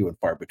 few and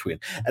far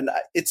between. And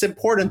it's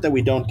important that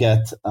we don't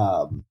get,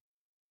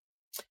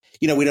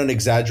 we don't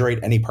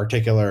exaggerate any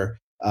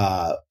particular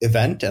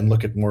event and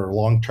look at more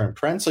long-term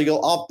trends. So you'll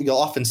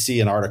often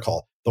see an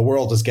article, "The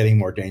world is getting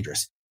more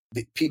dangerous."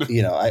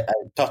 I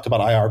talked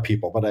about IR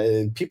people, but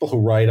people who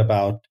write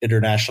about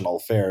international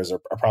affairs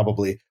are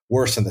probably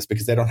worse in this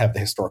because they don't have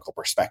the historical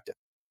perspective.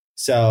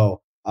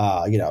 So,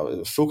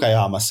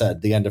 Fukuyama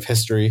said the end of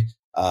history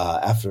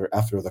after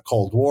the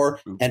Cold War,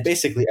 and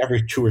basically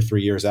every 2 or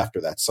 3 years after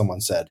that,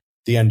 someone said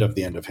the end of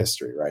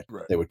history. Right?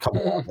 They would come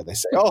along and they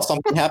say, "Oh,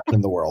 something happened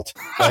in the world.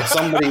 Like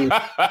there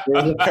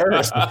was a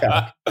terrorist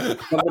attack.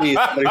 Somebody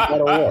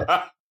fought a war."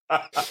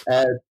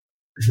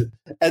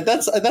 And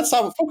that's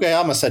how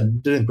Fukuyama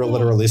said. Didn't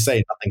literally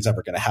say nothing's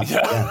ever going to happen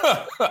again.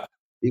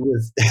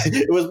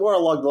 It was more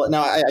along the.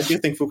 Now I do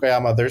think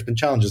Fukuyama. There's been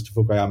challenges to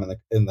Fukuyama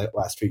in the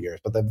last few years,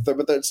 but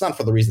it's not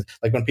for the reason.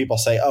 Like when people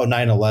say, "Oh,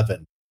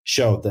 9/11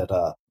 showed that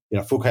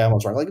Fukuyama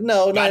was wrong." Like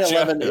no,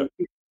 9/11.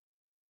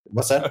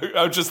 What's that?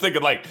 I was just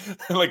thinking like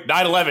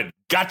 9/11.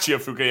 Gotcha,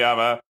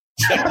 Fukuyama.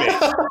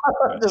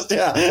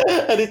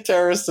 Any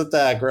terrorist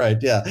attack, right?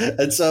 Yeah,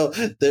 and so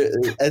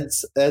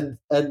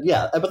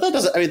yeah, but that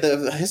doesn't. I mean,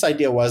 his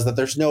idea was that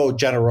there's no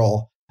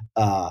general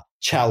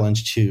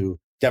challenge to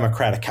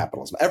democratic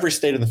capitalism. Every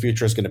state in the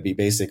future is going to be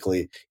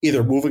basically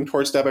either moving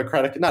towards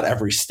democratic. Not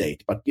every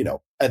state, but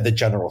the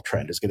general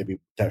trend is going to be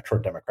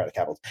toward democratic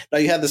capitalism. Now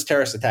you had this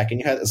terrorist attack, and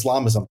you had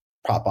Islamism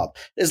prop up.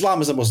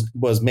 Islamism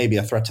was maybe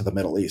a threat to the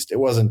Middle East. It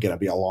wasn't going to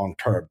be a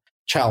long-term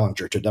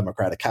challenger to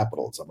democratic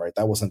capitalism, right?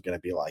 That wasn't going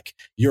to be like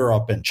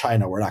Europe and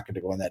China. We're not going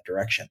to go in that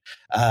direction.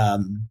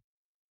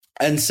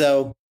 And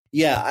so,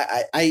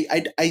 yeah,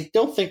 I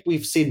don't think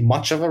we've seen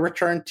much of a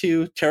return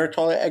to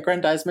territorial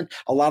aggrandizement.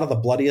 A lot of the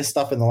bloodiest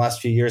stuff in the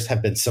last few years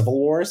have been civil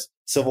wars.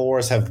 Civil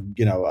wars have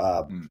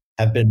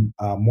been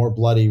more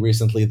bloody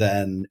recently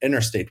than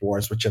interstate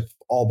wars, which have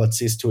all but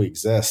ceased to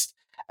exist.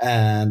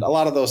 And a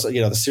lot of those,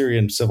 the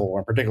Syrian civil war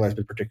in particular has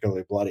been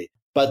particularly bloody.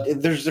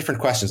 But there's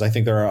different questions. I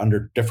think there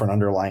are different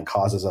underlying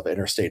causes of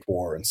interstate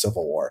war and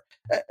civil war.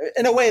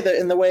 In a way,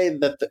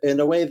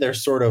 they're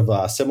sort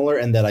of similar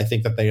in that I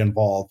think that they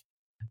involve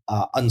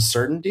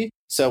uncertainty.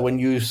 So when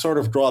you sort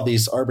of draw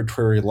these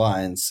arbitrary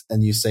lines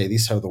and you say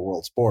these are the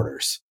world's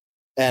borders,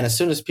 and as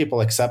soon as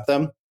people accept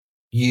them,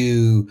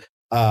 you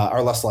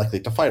are less likely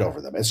to fight over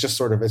them. It's just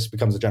it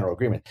becomes a general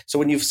agreement. So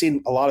when you've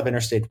seen a lot of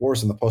interstate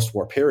wars in the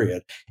post-war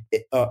period,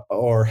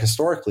 or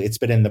historically, it's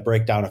been in the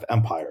breakdown of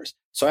empires.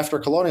 So after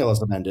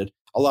colonialism ended,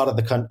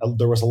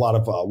 there was a lot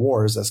of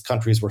wars as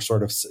countries were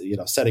sort of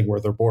setting where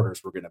their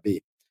borders were going to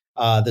be.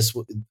 And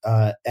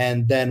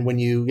then when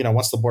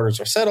once the borders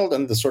are settled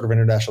and the sort of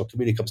international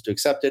community comes to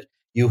accept it,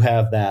 you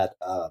have that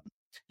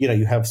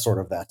you have sort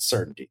of that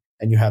certainty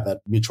and you have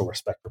that mutual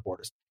respect for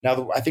borders.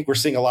 Now, I think we're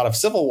seeing a lot of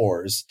civil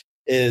wars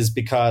is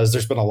because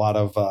there's just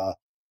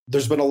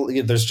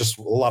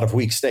a lot of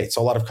weak states.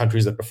 So a lot of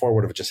countries that before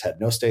would have just had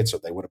no states or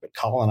they would have been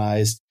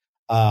colonized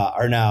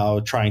are now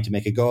trying to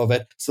make a go of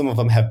it. Some of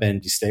them have been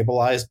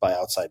destabilized by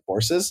outside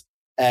forces,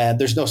 and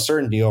there's no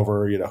certainty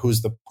over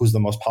who's the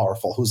most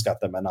powerful, who's got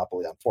the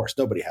monopoly on force.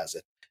 Nobody has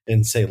it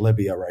in, say,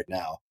 Libya right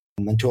now,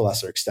 and then to a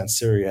lesser extent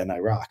Syria and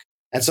Iraq.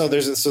 And so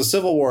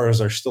civil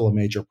wars are still a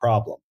major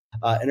problem.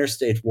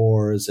 Interstate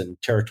wars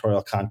and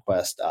territorial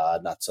conquest,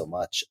 not so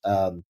much.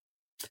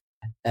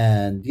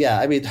 And yeah,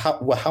 I mean,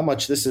 how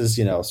much this is,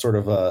 sort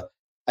of a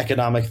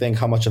economic thing,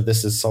 how much of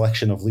this is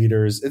selection of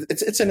leaders?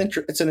 It's an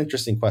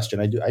interesting question.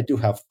 I do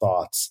have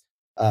thoughts,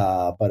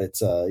 but it's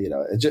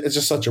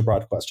just such a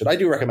broad question. I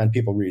do recommend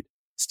people read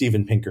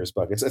Steven Pinker's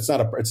book. It's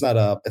not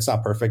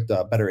perfect.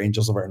 Better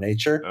Angels of Our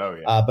Nature. Oh,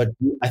 yeah. But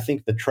I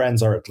think the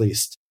trends are at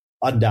least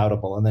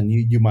undoubtable, and then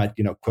you might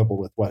quibble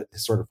with what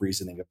sort of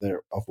reasoning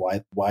of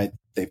why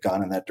they've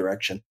gone in that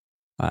direction.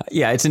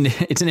 Yeah, it's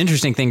an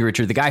interesting thing,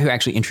 Richard. The guy who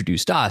actually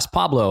introduced us,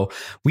 Pablo,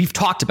 we've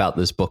talked about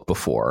this book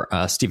before,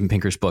 Steven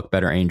Pinker's book,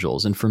 Better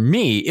Angels. And for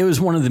me, it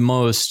was one of the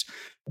most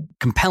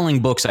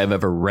compelling books I've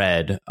ever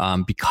read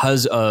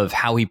because of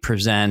how he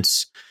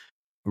presents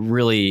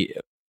really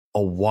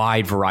a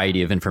wide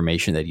variety of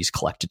information that he's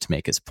collected to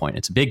make his point.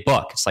 It's a big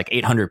book. It's like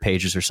 800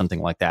 pages or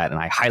something like that. And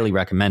I highly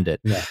recommend it.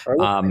 Yeah. Or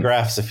look at the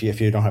graphs if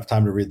you don't have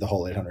time to read the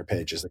whole 800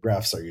 pages. The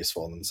graphs are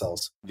useful in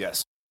themselves.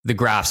 Yes. The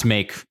graphs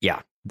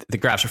the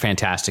graphs are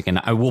fantastic, and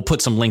I will put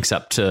some links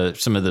up to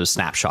some of those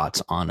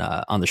snapshots on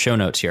the show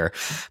notes here.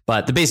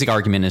 But the basic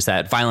argument is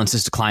that violence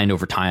has declined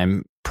over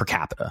time per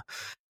capita.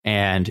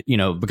 And,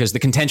 because the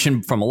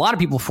contention from a lot of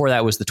people for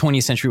that was the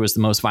 20th century was the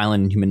most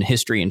violent in human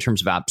history in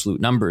terms of absolute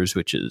numbers,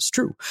 which is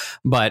true.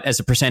 But as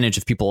a percentage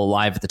of people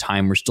alive at the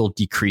time, we're still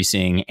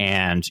decreasing.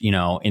 And,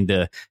 in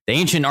the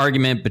ancient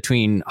argument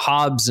between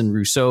Hobbes and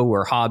Rousseau,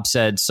 where Hobbes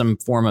said some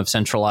form of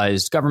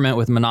centralized government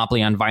with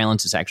monopoly on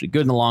violence is actually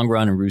good in the long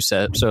run, and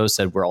Rousseau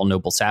said we're all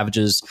noble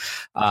savages,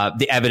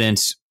 the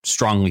evidence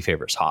strongly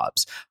favors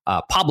Hobbes.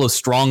 Pablo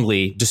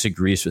strongly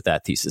disagrees with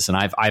that thesis. And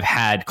I've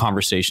had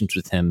conversations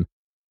with him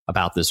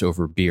about this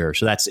over beer.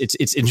 So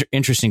it's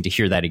interesting to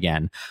hear that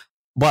again.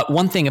 But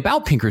one thing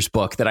about Pinker's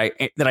book that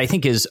I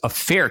think is a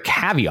fair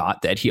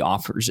caveat that he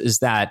offers is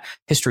that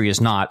history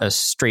is not a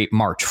straight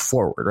march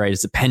forward, right?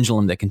 It's a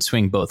pendulum that can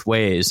swing both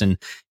ways. And,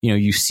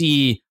 you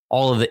see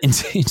all of the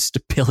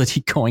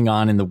instability going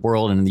on in the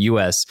world and in the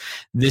US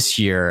this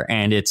year.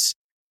 And it's,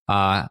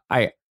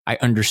 I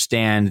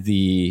understand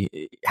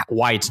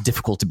why it's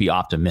difficult to be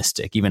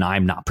optimistic. Even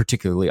I'm not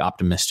particularly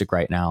optimistic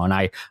right now. And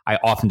I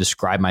often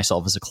describe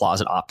myself as a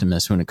closet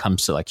optimist when it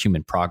comes to like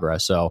human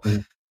progress. So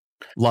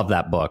love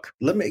that book.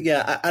 I'm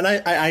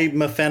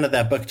a fan of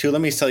that book too.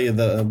 Let me tell you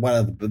one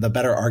of the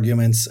better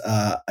arguments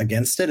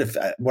against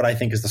it. What I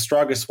think is the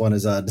strongest one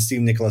is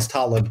Nassim Nicholas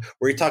Taleb,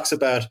 where he talks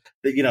about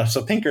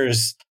so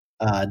Pinker's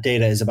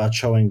data is about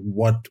showing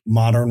what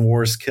modern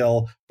wars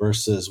kill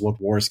versus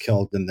what wars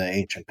killed in the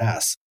ancient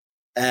past.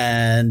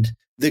 And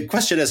the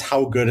question is,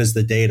 how good is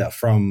the data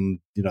from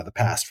the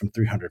past, from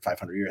 300,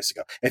 500 years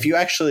ago? If you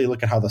actually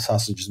look at how the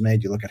sausage is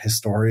made, you look at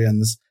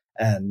historians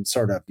and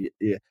sort of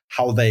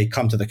how they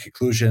come to the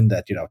conclusion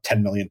that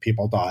 10 million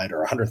people died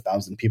or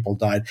 100,000 people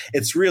died.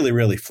 It's really,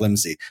 really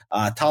flimsy.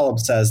 Taleb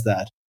says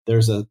that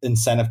there's an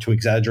incentive to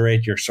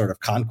exaggerate your sort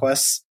of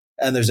conquests,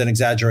 and there's an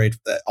incentive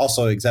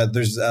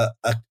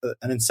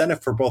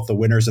for both the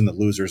winners and the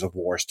losers of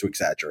wars to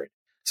exaggerate.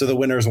 So the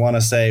winners want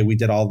to say we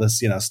did all this,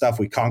 stuff,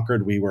 we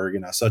conquered, we were,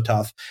 so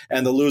tough.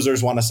 And the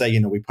losers want to say,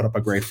 we put up a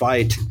great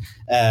fight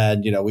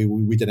and,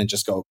 we didn't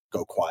just go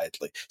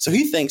quietly. So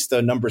he thinks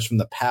the numbers from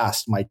the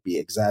past might be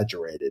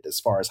exaggerated as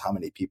far as how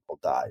many people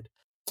died.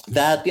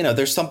 That,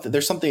 there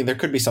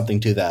could be something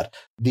to that.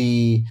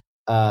 The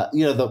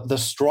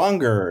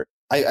stronger,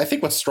 I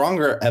think what's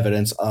stronger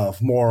evidence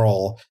of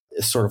moral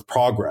sort of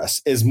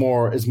progress is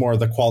more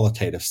the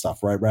qualitative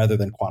stuff, right? Rather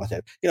than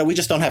quantitative. We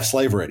just don't have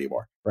slavery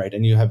anymore, right?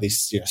 And you have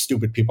these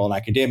stupid people in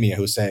academia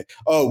who say,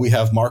 oh, we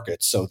have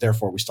markets, so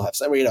therefore we still have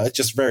slavery. It's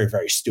just very,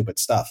 very stupid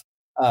stuff.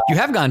 You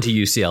have gone to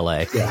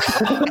UCLA. Yeah.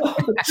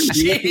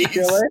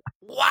 UCLA?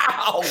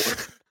 Wow.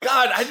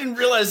 God, I didn't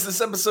realize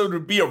this episode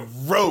would be a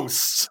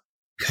roast.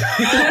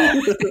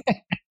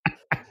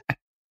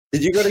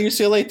 Did you go to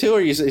UCLA too,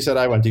 or you said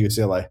I went to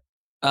UCLA?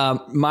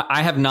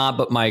 I have not,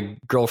 but my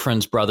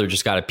girlfriend's brother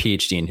just got a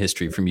PhD in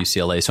history from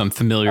UCLA, so I'm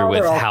familiar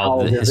with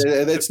how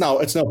it's no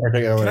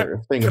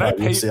particular thing about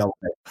UCLA.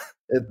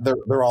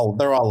 They're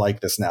all like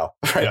this now,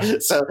 right? Yeah.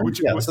 So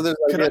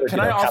can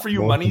I offer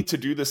you money to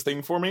do this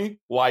thing for me?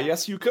 Why,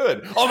 yes, you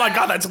could. Oh my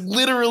God, that's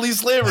literally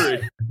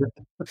slavery.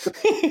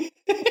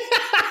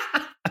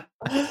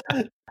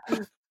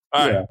 All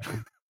right.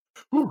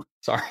 Yeah.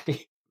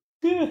 Sorry.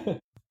 Yeah.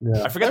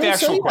 I forgot the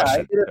actual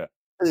question.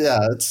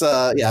 It's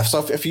So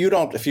if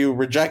you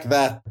reject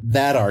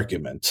that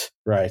argument,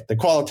 right, the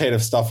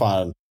qualitative stuff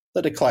on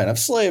the decline of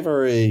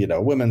slavery,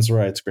 women's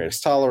rights,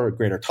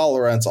 greater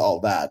tolerance,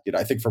 all that,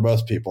 I think for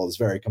most people is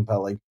very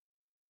compelling.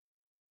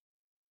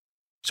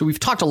 So we've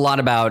talked a lot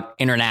about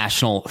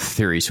international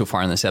theory so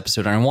far in this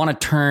episode, and I want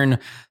to turn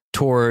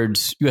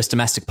towards U.S.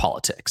 domestic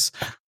politics.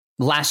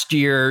 Last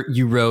year,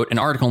 you wrote an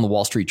article in the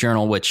Wall Street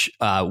Journal, which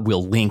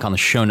we'll link on the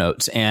show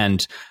notes,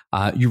 and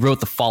you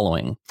wrote the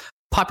following.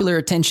 Popular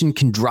attention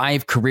can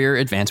drive career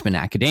advancement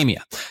in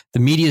academia. The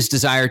media's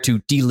desire to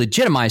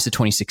delegitimize the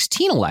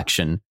 2016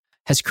 election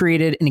has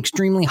created an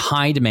extremely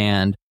high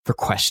demand for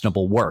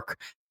questionable work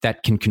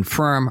that can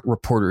confirm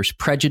reporters'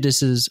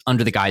 prejudices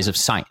under the guise of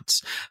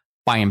science.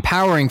 By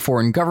empowering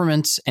foreign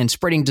governments and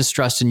spreading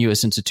distrust in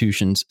U.S.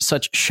 institutions,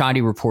 such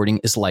shoddy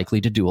reporting is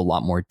likely to do a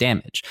lot more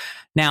damage.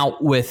 Now,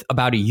 with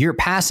about a year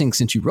passing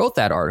since you wrote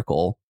that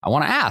article, I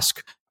want to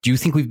ask, do you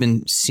think we've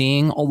been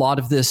seeing a lot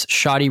of this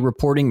shoddy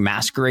reporting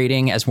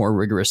masquerading as more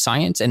rigorous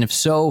science? And if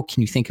so, can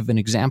you think of an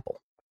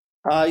example?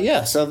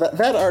 Yeah, so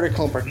that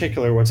article in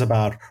particular was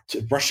about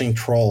Russian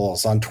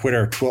trolls on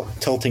Twitter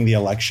tilting the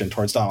election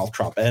towards Donald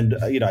Trump. And,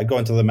 I go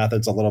into the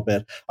methods a little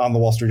bit on the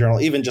Wall Street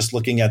Journal, even just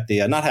looking at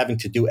the, not having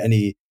to do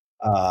any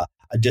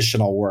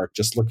additional work,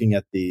 just looking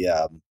at the,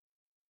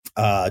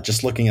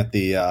 sort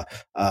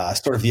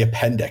of the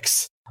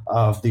appendix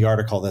of the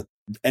article that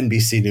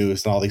NBC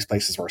News and all these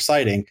places were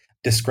citing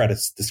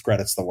discredits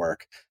the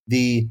work.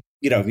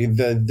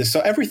 So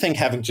everything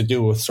having to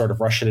do with sort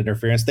of Russian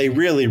interference, they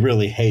really,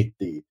 really hate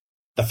the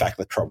fact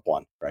that Trump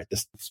won, right?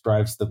 This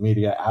drives the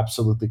media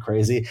absolutely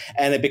crazy.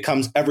 And it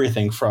becomes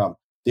everything from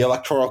the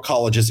Electoral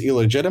College is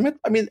illegitimate.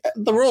 I mean,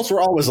 the rules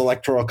were always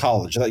Electoral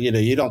College.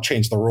 You don't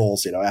change the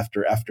rules,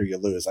 after you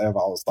lose. I have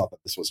always thought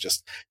that this was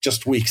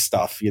just weak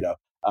stuff,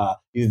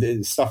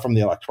 stuff from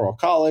the Electoral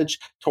College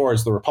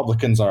towards the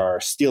Republicans are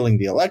stealing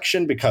the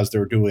election because they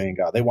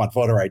want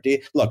voter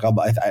ID. Look,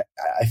 I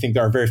think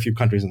there are very few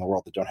countries in the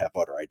world that don't have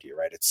voter ID,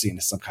 right? It's seen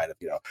as some kind of,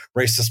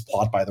 racist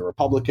plot by the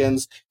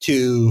Republicans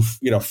to,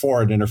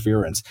 foreign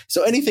interference.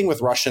 So anything with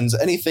Russians,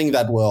 anything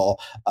that will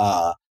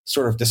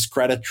sort of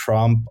discredit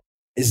Trump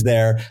is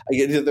there.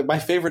 My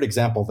favorite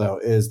example, though,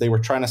 is they were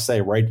trying to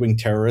say right-wing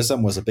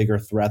terrorism was a bigger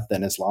threat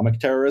than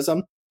Islamic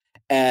terrorism.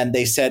 And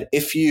they said,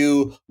 if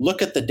you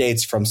look at the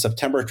dates from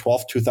September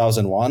 12th,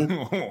 2001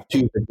 to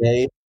the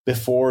day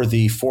before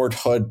the Fort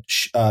Hood,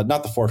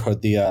 not the Fort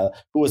Hood,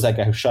 who was that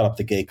guy who shot up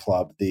the gay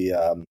club? The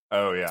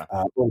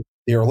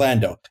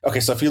Orlando. Okay,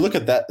 so if you look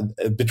at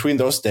that, between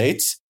those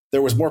dates,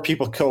 there was more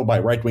people killed by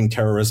right-wing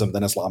terrorism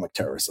than Islamic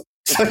terrorism.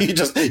 So you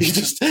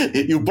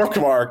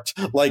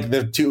bookmarked like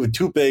the two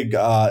big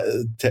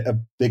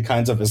big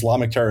kinds of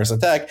Islamic terrorist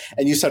attack,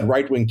 and you said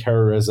right-wing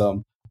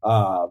terrorism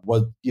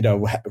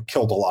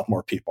killed a lot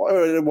more people.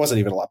 It wasn't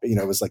even a lot,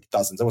 it was like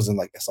dozens. It wasn't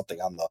like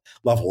something on the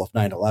level of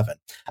 9/11.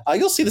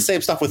 You'll see the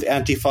same stuff with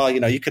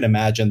Antifa. You can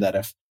imagine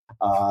that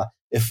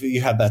if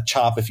you had that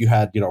chop, if you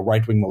had,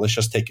 right-wing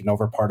militias taking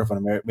over part of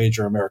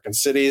major American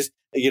cities,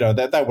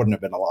 that wouldn't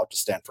have been allowed to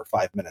stand for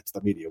 5 minutes.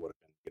 The media would have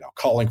been,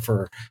 calling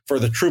for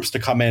the troops to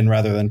come in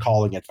rather than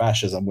calling it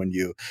fascism when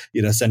you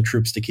send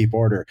troops to keep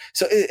order.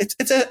 So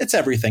it's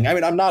everything. I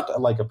mean, I'm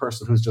not like a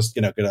person who's just,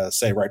 going to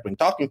say right-wing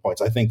talking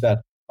points. I think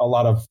that a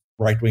lot of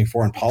right-wing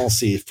foreign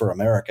policy for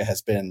America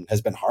has been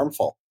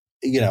harmful.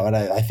 And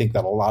I think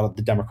that a lot of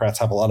the Democrats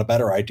have a lot of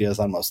better ideas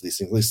on most of these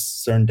things, at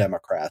least certain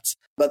Democrats.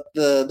 But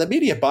the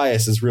media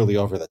bias is really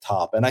over the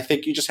top. And I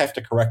think you just have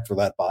to correct for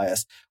that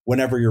bias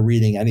whenever you're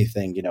reading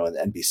anything, in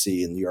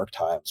NBC, in New York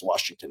Times,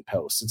 Washington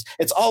Post.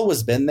 It's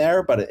always been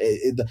there, but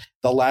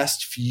the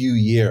last few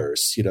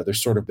years,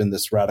 there's sort of been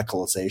this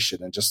radicalization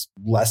and just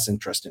less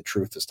interest in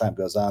truth as time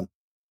goes on.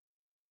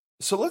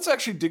 So let's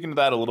actually dig into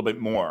that a little bit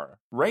more.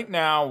 Right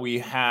now we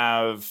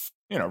have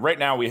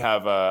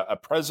a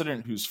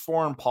president whose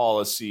foreign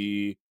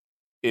policy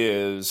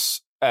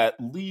is at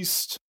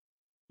least,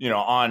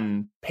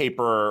 on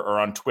paper or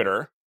on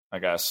Twitter, I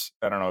guess.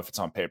 I don't know if it's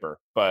on paper,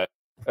 but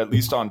at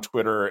least on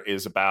Twitter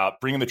is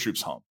about bringing the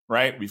troops home,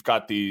 right? We've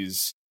got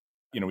these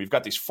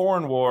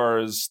foreign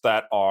wars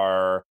that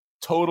are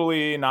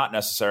totally not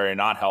necessary,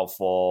 not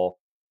helpful.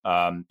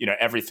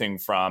 Everything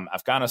from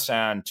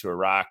Afghanistan to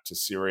Iraq to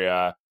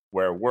Syria,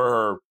 where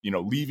we're,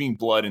 leaving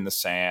blood in the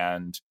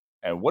sand.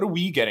 And what are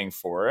we getting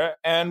for it?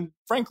 And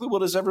frankly,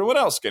 what is everyone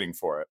else getting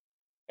for it?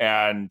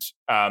 And,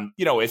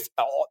 if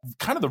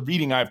kind of the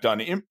reading I've done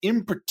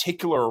in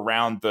particular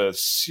around the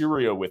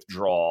Syria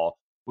withdrawal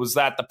was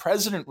that the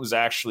president was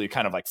actually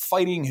kind of like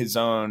fighting his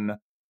own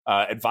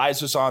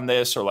advisors on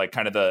this, or like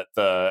kind of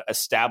the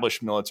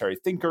established military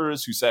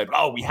thinkers who said,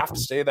 oh, we have to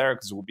stay there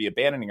because we'll be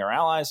abandoning our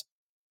allies.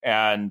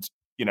 And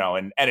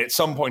and at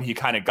some point he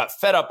kind of got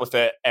fed up with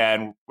it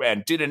and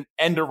did an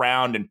end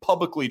around and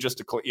publicly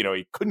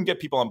he couldn't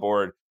get people on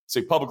board. So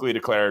he publicly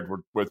declared, we're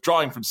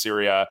withdrawing from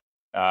Syria.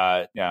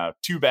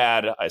 Too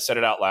bad. I said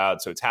it out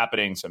loud. So it's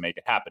happening. So make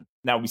it happen.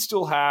 Now we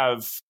still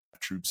have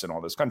troops in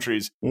all those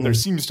countries. Mm. There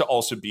seems to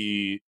also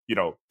be,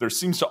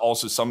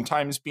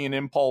 sometimes be an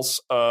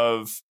impulse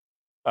of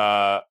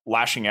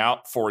lashing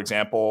out. For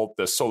example,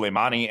 the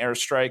Soleimani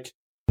airstrike,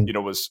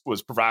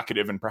 was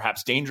provocative and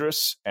perhaps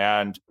dangerous.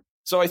 And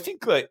so I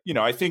think that,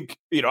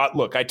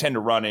 look, I tend to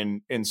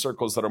run in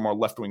circles that are more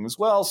left wing as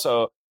well.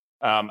 So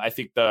I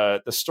think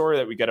the story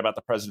that we get about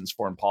the president's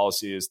foreign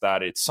policy is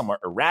that it's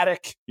somewhat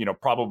erratic.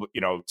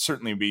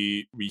 Certainly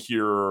we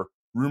hear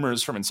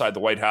rumors from inside the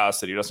White House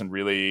that he doesn't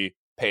really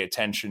pay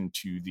attention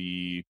to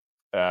the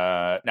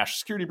national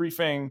security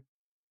briefing.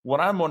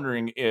 What I'm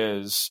wondering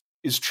is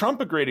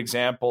Trump a great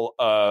example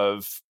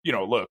of,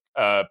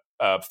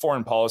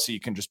 foreign policy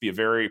can just be a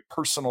very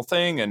personal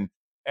thing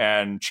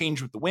and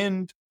change with the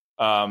wind?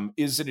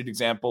 Is it an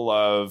example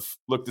of,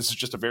 look, this is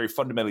just a very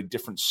fundamentally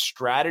different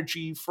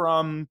strategy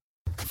from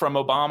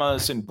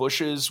Obama's and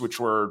Bush's,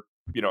 which were,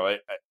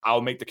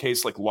 I'll make the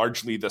case like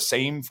largely the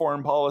same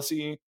foreign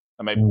policy.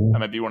 I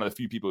might be one of the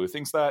few people who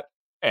thinks that.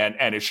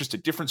 And it's just a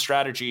different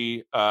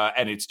strategy,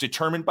 and it's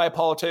determined by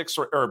politics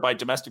or by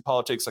domestic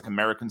politics. Like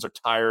Americans are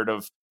tired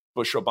of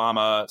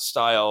Bush-Obama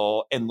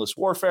style endless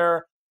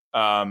warfare.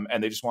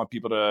 and they just want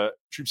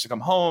troops to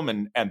come home,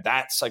 and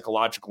that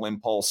psychological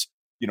impulse,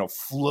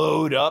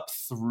 flowed up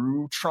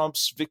through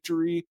Trump's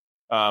victory.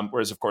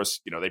 Whereas, of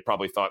course, they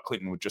probably thought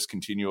Clinton would just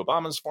continue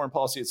Obama's foreign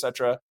policy, et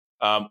cetera.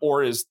 And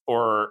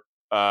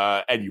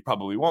you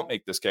probably won't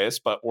make this case,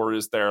 or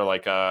is there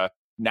like a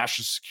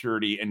national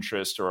security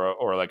interest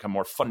or like a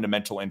more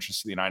fundamental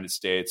interest of the United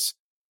States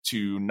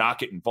to not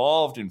get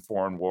involved in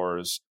foreign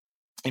wars?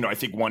 I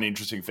think one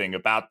interesting thing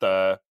about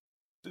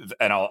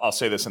and I'll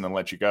say this and then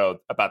let you go,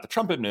 about the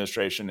Trump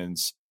administration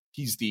is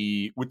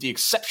with the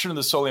exception of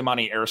the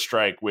Soleimani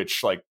airstrike,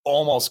 which like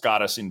almost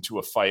got us into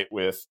a fight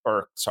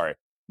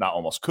not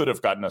almost, could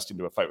have gotten us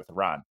into a fight with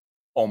Iran.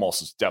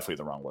 Almost is definitely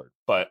the wrong word.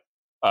 But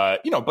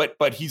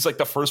but he's like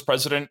the first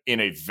president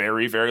in a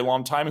very, very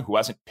long time who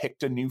hasn't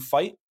picked a new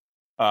fight,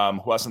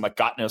 who hasn't like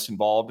gotten us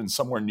involved in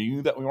somewhere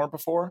new that we weren't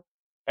before.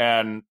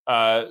 And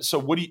so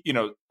what do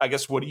I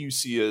guess, what do you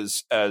see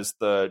as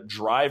the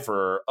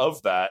driver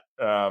of that,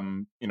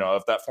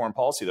 of that foreign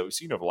policy that we've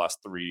seen over the last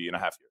 3.5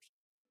 years?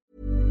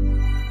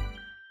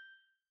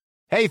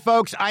 Hey,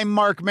 folks, I'm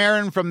Mark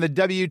Maron from the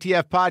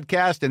WTF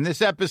Podcast, and this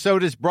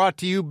episode is brought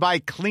to you by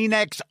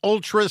Kleenex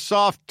Ultra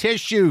Soft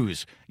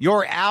Tissues,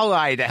 your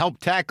ally to help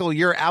tackle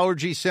your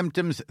allergy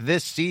symptoms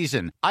this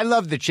season. I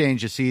love the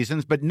change of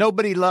seasons, but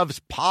nobody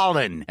loves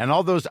pollen and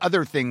all those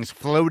other things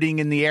floating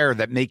in the air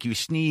that make you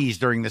sneeze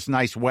during this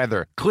nice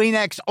weather.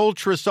 Kleenex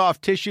Ultra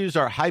Soft Tissues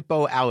are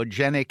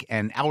hypoallergenic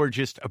and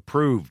allergist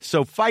approved,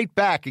 so fight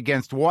back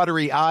against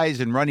watery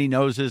eyes and runny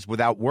noses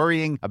without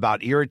worrying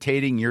about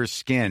irritating your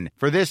skin.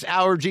 For this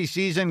allergy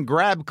season,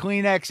 grab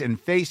Kleenex and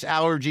face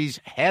allergies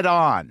head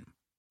on.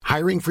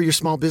 Hiring for your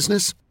small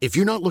business? If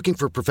you're not looking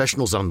for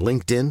professionals on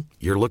LinkedIn,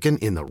 you're looking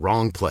in the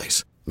wrong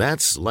place.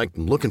 That's like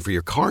looking for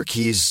your car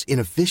keys in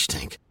a fish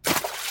tank.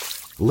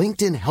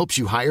 LinkedIn helps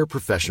you hire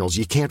professionals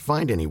you can't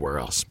find anywhere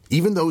else,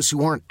 even those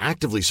who aren't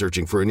actively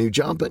searching for a new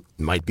job but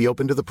might be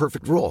open to the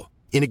perfect role.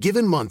 In a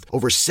given month,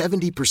 over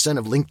 70%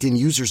 of LinkedIn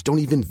users don't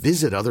even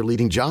visit other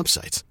leading job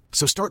sites.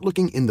 So start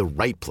looking in the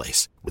right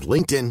place. With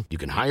LinkedIn, you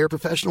can hire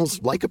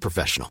professionals like a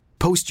professional.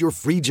 Post your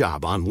free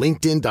job on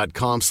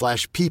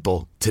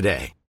linkedin.com/people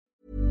today.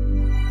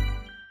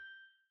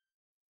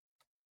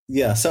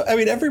 Yeah. So, I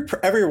mean,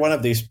 every one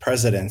of these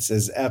presidents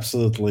is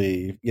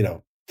absolutely,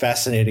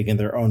 fascinating in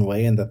their own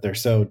way, and that they're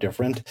so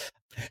different.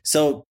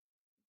 So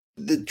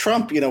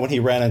Trump, when he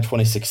ran in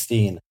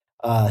 2016,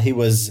 he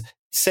was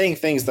saying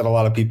things that a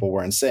lot of people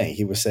weren't saying.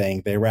 He was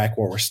saying the Iraq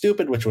war was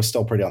stupid, which was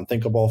still pretty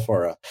unthinkable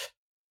for a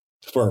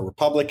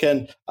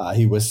Republican.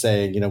 He was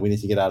saying, we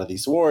need to get out of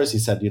these wars. He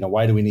said,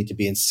 why do we need to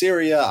be in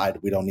Syria?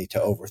 We don't need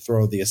to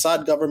overthrow the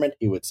Assad government.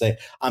 He would say,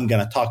 I'm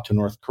going to talk to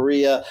North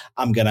Korea.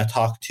 I'm going to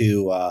talk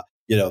to,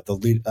 the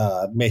lead.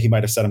 He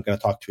might have said, I'm going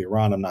to talk to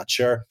Iran. I'm not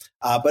sure.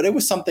 But it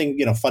was something,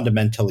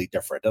 fundamentally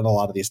different. And a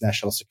lot of these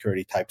national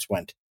security types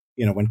went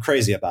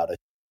crazy about it.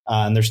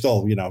 And they're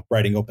still,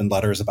 writing open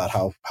letters about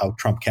how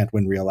Trump can't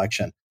win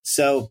re-election.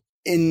 So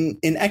in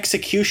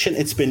execution,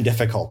 it's been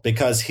difficult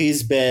because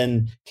he's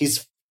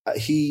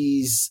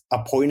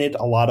appointed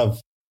a lot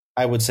of,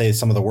 I would say,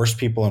 some of the worst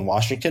people in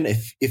Washington,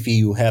 if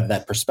you have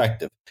that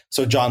perspective.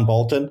 So John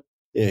Bolton,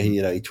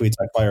 he tweets,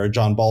 I fired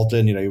John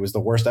Bolton. He was the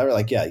worst ever.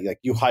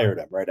 You hired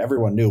him, right?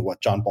 Everyone knew what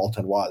John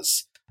Bolton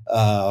was,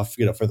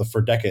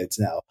 for decades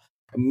now.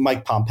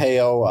 Mike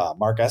Pompeo,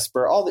 Mark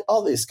Esper,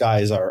 all these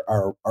guys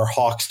are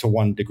hawks to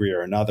one degree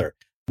or another.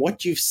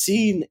 What you've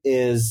seen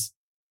is,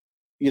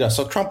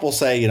 so Trump will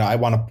say, I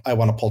want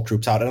to pull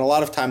troops out. And a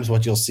lot of times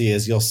what you'll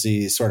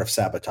see sort of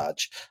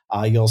sabotage.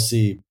 You'll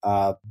see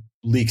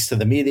leaks to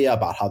the media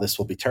about how this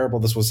will be terrible.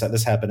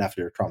 This happened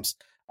after Trump's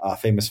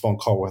famous phone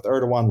call with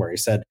Erdogan, where he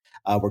said,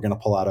 we're going to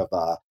pull out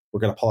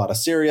of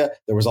Syria.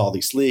 There was all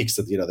these leaks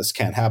that, this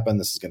can't happen.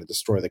 This is going to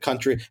destroy the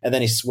country. And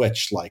then he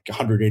switched like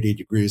 180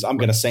 degrees. I'm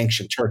going to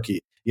sanction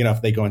Turkey,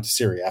 if they go into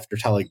Syria, after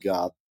telling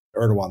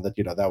Erdogan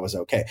that, that was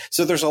okay.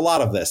 So there's a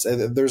lot of this.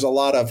 There's a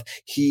lot of,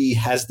 he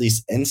has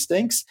these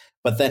instincts,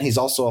 but then he's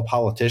also a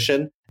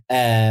politician,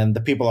 and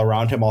the people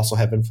around him also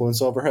have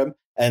influence over him.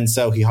 And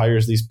so he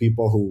hires these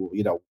people who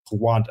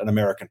want an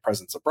American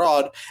presence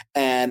abroad,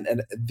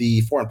 and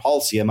the foreign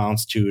policy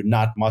amounts to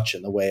not much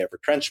in the way of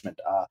retrenchment.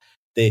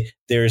 There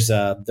was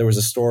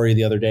a story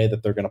the other day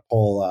that they're going to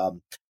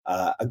pull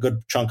a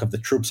good chunk of the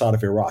troops out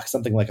of Iraq,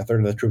 something like a third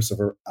of the troops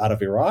out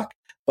of Iraq.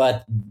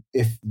 But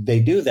if they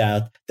do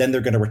that, then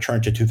they're going to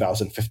return to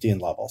 2015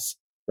 levels,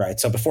 right?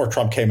 So before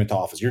Trump came into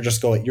office, you're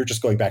just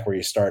going back where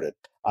you started.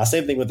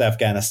 Same thing with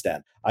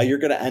Afghanistan. You're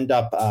going to end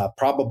up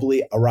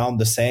probably around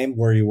the same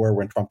where you were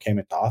when Trump came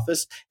into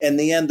office. In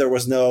the end, there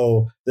was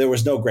no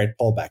great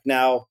pullback.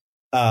 Now,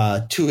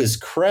 to his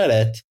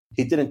credit,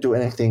 he didn't do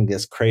anything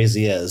as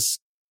crazy as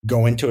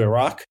go into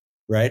Iraq,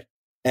 right?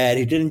 And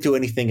he didn't do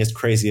anything as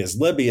crazy as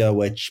Libya,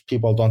 which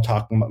people don't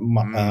talk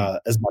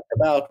as much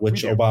about,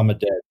 which Obama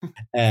did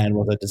and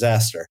was a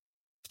disaster.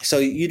 So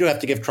you do have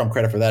to give Trump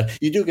credit for that.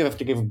 You do have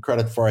to give him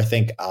credit for, I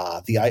think,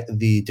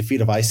 the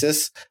defeat of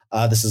ISIS.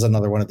 This is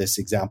another one of these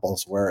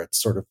examples where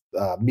it's sort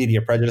of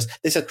media prejudice.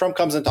 They said Trump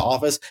comes into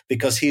office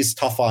because he's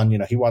tough on,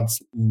 he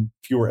wants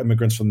fewer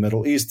immigrants from the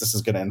Middle East. This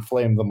is going to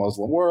inflame the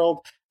Muslim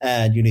world,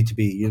 and you need to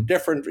be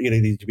different. You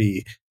need to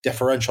be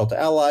differential to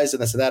allies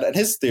and this and that. And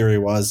his theory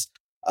was,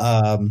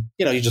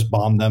 you just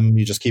bomb them,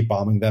 you just keep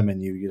bombing them,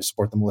 and you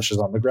support the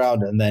militias on the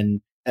ground, and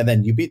then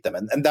you beat them.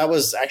 And that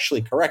was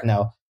actually correct.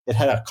 Now, it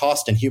had a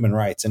cost in human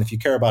rights. And if you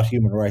care about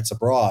human rights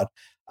abroad,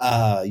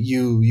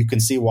 you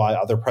can see why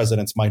other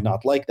presidents might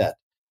not like that.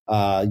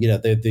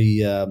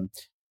 The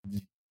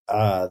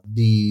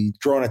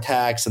drone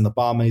attacks and the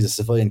bombings, the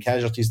civilian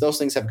casualties, those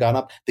things have gone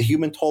up. The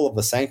human toll of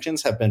the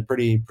sanctions have been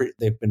pretty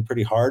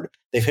hard.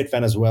 They've hit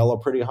Venezuela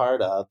pretty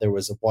hard. There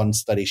was one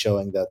study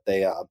showing that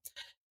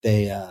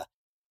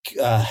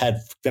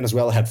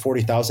Venezuela had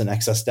 40,000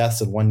 excess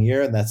deaths in 1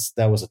 year, and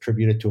that was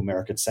attributed to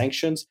American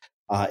sanctions.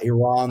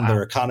 Iran,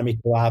 their economy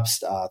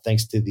collapsed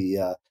thanks to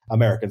the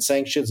American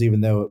sanctions,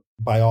 even though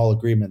by all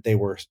agreement they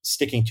were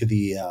sticking to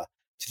the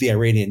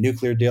Iranian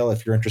nuclear deal.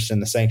 If you're interested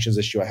in the sanctions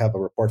issue, I have a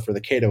report for the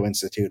Cato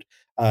Institute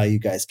you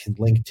guys can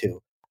link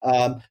to.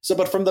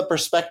 But from the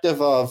perspective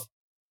of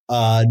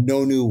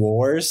no new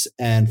wars,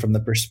 and from the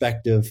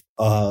perspective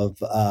of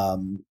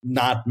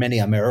not many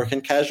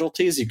American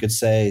casualties, you could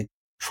say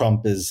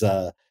Trump is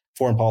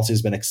foreign policy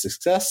has been a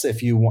success.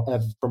 If you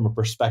from a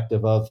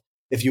perspective of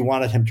if you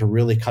wanted him to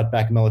really cut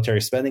back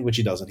military spending, which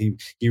he doesn't, he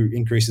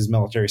increases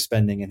military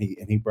spending and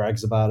he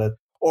brags about it,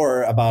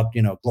 or about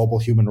global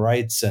human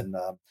rights and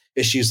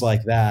issues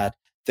like that,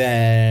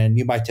 then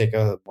you might take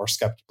a more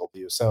skeptical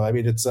view. So I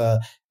mean,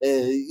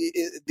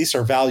 these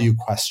are value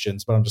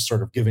questions, but I'm just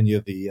sort of giving you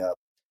the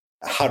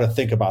how to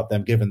think about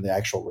them given the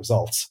actual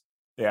results.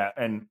 Yeah,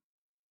 and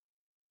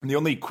the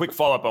only quick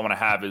follow up I want to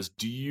have is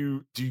do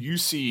you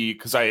see,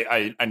 because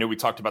I know we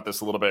talked about this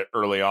a little bit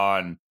early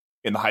on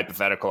in the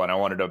hypothetical, and I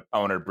wanted to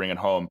bring it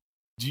home.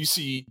 Did you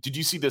see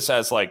this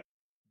as like,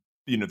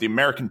 the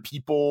American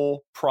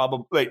people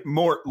probably like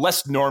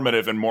less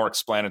normative and more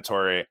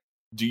explanatory?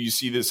 Do you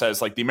see this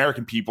as like the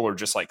American people are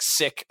just like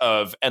sick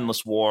of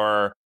endless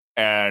war,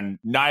 and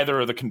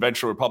neither of the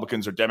conventional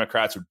Republicans or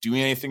Democrats are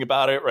doing anything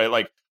about it, right?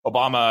 Like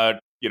Obama,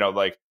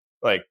 like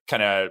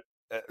kind of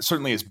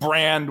certainly his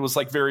brand was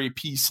like very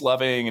peace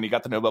loving, and he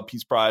got the Nobel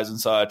Peace Prize and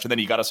such. And then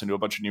he got us into a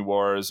bunch of new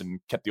wars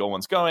and kept the old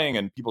ones going.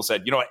 And people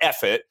said,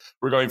 F it.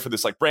 We're going for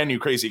this like brand new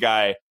crazy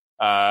guy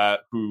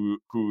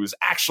who's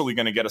actually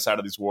going to get us out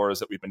of these wars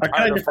that we've been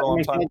tired of for a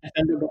long time.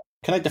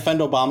 Can I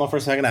defend Obama for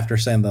a second after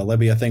saying the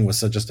Libya thing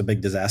was just a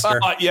big disaster?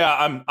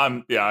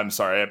 I'm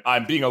sorry.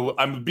 I'm being a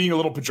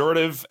little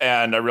pejorative,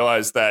 and I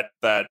realize that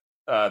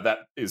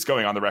is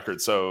going on the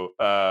record. So,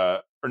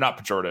 or not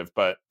pejorative,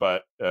 but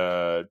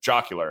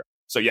jocular.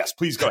 So yes,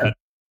 please go ahead.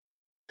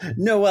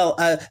 No, well,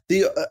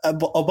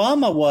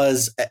 Obama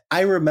was.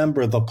 I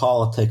remember the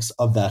politics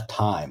of that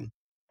time,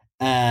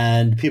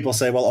 and people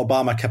say, "Well,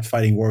 Obama kept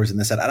fighting wars and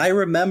this and that." And I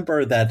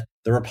remember that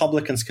the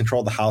Republicans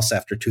controlled the House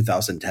after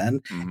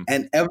 2010,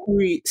 and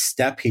every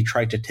step he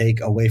tried to take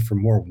away from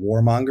more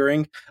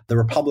warmongering, the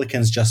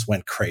Republicans just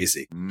went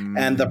crazy.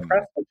 And the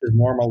press, which is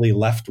normally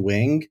left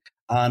wing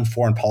on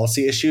foreign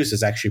policy issues,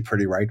 is actually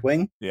pretty right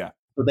wing. Yeah.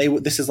 So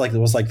it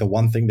was like the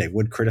one thing they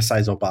would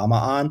criticize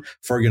Obama on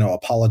for,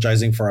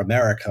 apologizing for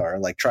America, or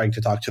like trying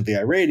to talk to the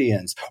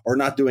Iranians, or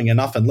not doing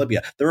enough in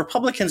Libya. The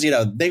Republicans,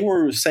 they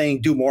were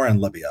saying do more in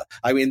Libya.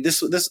 I mean,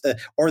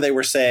 or they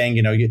were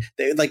saying,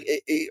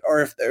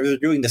 or if they're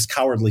doing this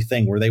cowardly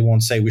thing where they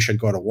won't say we should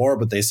go to war,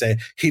 but they say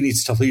he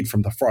needs to lead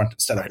from the front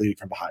instead of leading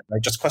from behind.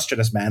 Right? Just question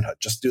his manhood.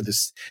 Just do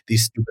these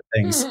stupid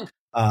things.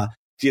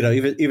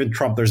 Even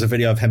Trump, there's a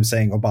video of him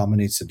saying Obama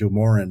needs to do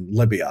more in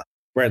Libya.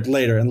 Where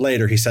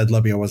later he said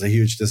Libya was a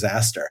huge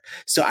disaster.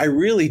 So I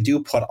really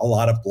do put a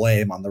lot of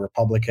blame on the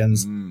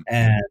Republicans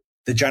and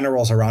the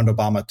generals around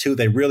Obama too.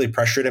 They really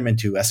pressured him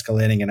into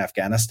escalating in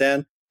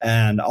Afghanistan,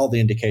 and all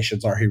the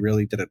indications are he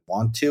really didn't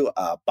want to.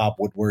 Bob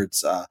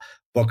Woodward's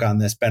book on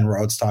this, Ben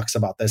Rhodes, talks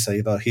about this.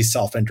 Although he's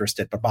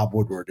self-interested, but Bob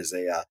Woodward is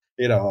a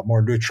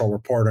more neutral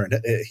reporter,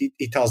 and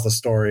he tells the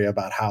story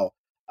about how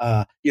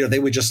they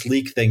would just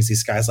leak things,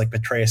 these guys like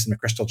Petraeus and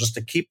McChrystal, just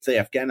to keep the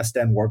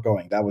Afghanistan war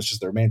going. That was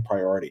just their main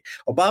priority.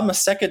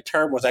 Obama's second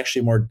term was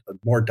actually more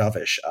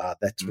dovish.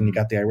 That's when you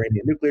got the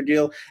Iranian nuclear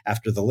deal.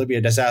 After the Libya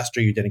disaster,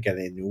 you didn't get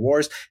any new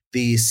wars.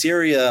 The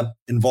Syria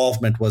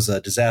involvement was a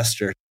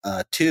disaster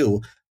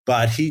too,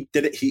 but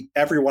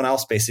everyone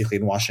else basically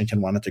in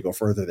Washington wanted to go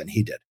further than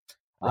he did.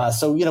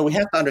 So, we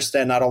have to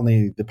understand not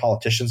only the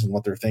politicians and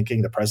what they're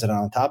thinking, the president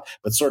on top,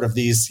 but sort of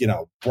these,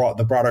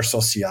 the broader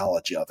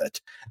sociology of it.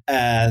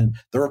 And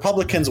the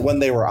Republicans, when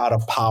they were out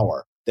of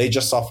power, they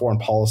just saw foreign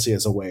policy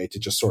as a way to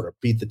just sort of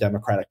beat the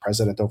Democratic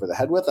president over the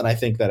head with. And I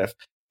think that if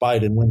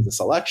Biden wins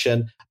this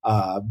election,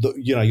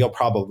 you'll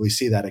probably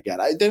see that again.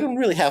 They don't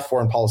really have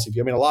foreign policy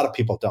view. I mean, a lot of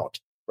people don't,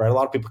 right? A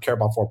lot of people care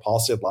about foreign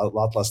policy a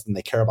lot less than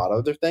they care about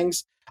other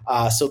things.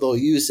 So they'll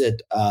use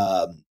it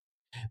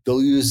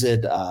they'll use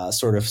it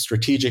sort of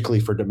strategically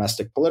for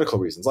domestic political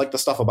reasons, like the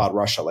stuff about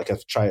Russia. Like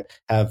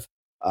have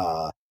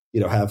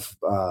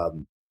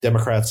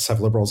Democrats,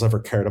 have liberals ever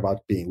cared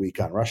about being weak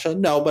on Russia?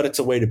 No, but it's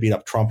a way to beat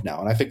up Trump now.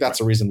 And I think that's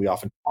the reason we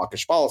often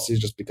hawkish policies,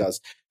 just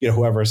because,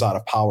 whoever is out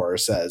of power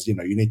says, you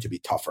need to be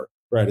tougher,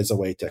 right? As a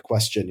way to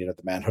question, the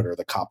manhood or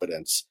the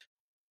competence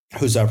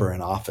who's ever in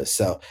office.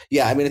 So,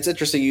 yeah, I mean, it's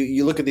interesting.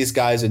 You look at these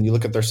guys and you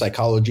look at their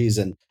psychologies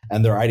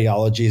and their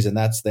ideologies, and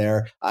that's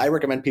there. I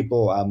recommend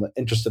people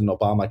interested in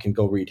Obama can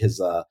go read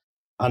his,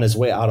 on his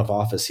way out of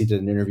office, he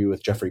did an interview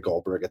with Jeffrey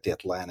Goldberg at The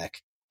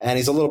Atlantic. And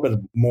he's a little bit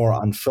more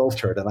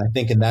unfiltered. And I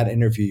think in that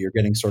interview, you're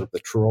getting sort of the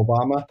true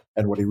Obama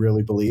and what he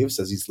really believes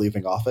as he's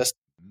leaving office.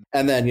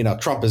 And then,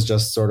 Trump is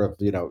just sort of,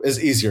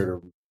 is easier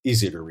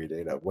to read.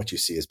 What you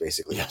see is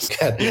basically what you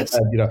get. Yes.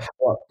 And,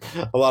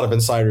 a lot of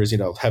insiders,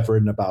 have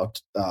written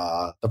about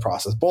the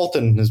process.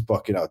 Bolton, in his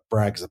book,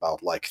 brags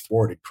about like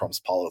thwarting Trump's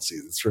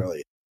policies. It's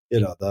really,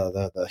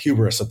 the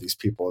hubris of these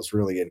people is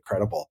really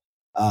incredible.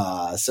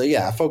 So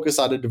yeah, focus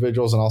on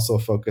individuals and also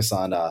focus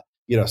on,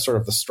 sort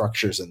of the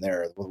structures in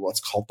there,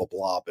 what's called the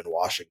blob in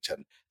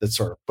Washington, that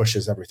sort of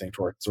pushes everything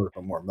towards sort of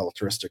a more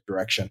militaristic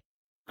direction.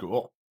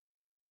 Cool.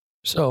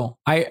 So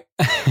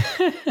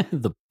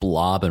the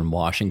blob in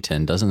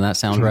Washington, doesn't that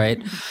sound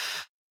right?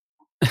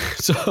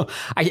 So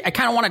I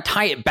kind of want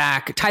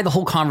to tie the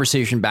whole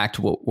conversation back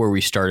to where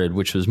we started,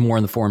 which was more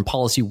in the foreign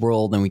policy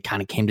world. And we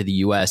kind of came to the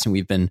US, and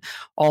we've been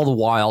all the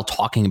while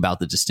talking about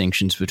the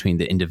distinctions between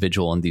the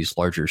individual and these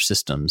larger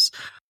systems.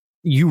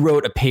 You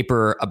wrote a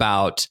paper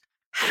about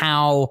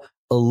how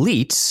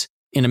elites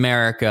in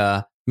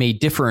America may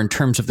differ in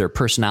terms of their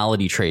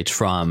personality traits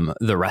from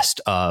the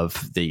rest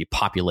of the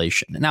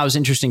population. And that was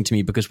interesting to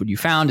me because what you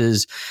found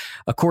is,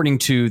 according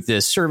to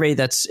this survey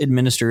that's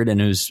administered,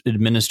 and it was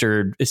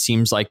administered, it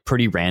seems like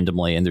pretty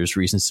randomly, and there's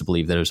reasons to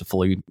believe that it was a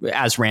fully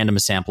as random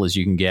a sample as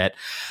you can get,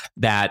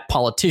 that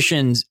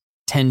politicians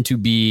tend to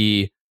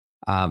be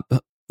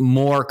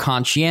more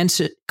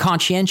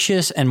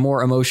conscientious and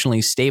more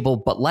emotionally stable,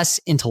 but less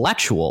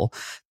intellectual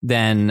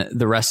than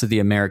the rest of the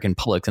American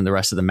public, than the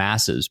rest of the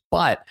masses.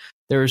 But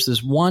there's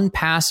this one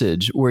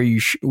passage where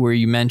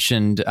you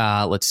mentioned,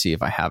 let's see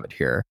if I have it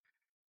here.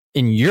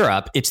 In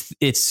Europe,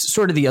 it's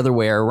sort of the other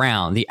way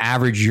around. The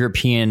average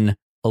European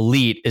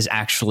elite is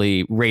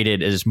actually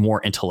rated as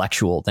more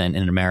intellectual than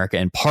in America.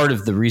 And part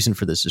of the reason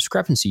for this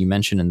discrepancy you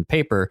mentioned in the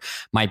paper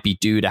might be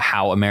due to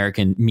how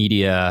American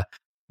media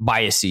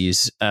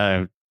biases,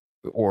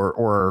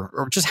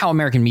 or just how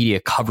American media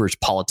covers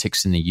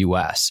politics in the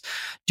US.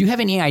 Do you have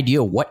any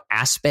idea what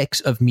aspects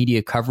of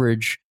media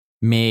coverage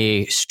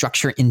may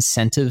structure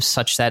incentives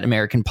such that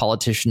American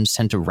politicians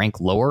tend to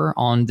rank lower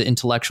on the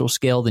intellectual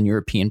scale than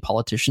European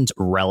politicians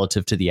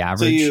relative to the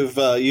average?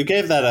 So you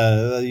gave that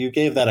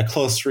a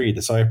close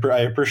read. So I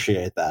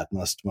appreciate that.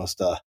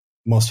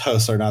 Most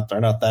hosts are not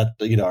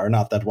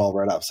that well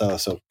read up.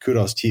 So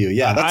kudos to you.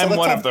 Yeah, I'm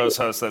one of those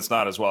hosts that's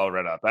not as well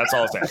read up. That's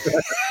all I'm saying.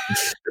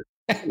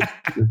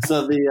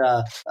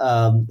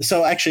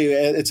 So actually,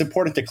 it's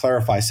important to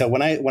clarify. So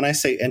when I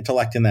say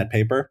intellect in that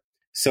paper,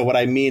 so what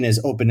I mean is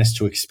openness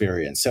to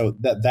experience. So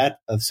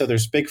so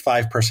there's big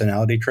 5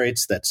 personality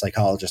traits that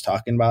psychologists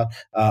talking about.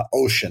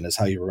 OCEAN is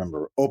how you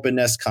remember: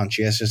 openness,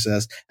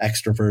 conscientiousness,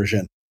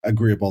 extroversion,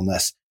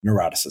 agreeableness,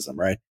 neuroticism.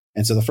 Right.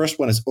 And so the first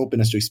one is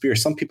openness to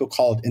experience. Some people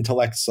call it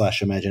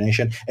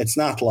intellect/imagination. It's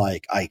not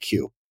like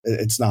IQ.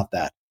 It's not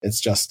that. It's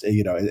just,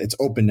 it's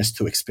openness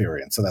to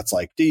experience. So that's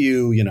like, do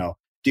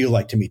you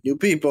like to meet new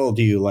people?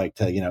 Do you like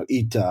to,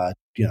 eat,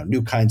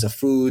 new kinds of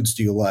foods?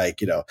 Do you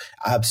like,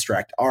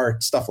 abstract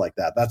art, stuff like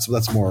that?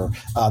 That's more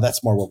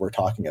what we're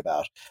talking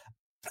about.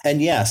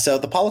 And yeah, so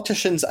the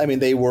politicians, I mean,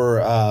 they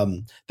were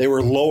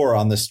lower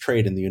on this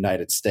trait in the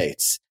United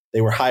States. They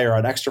were higher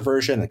on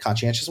extroversion and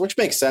conscientious, which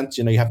makes sense.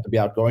 You have to be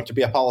outgoing to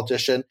be a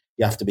politician.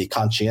 You have to be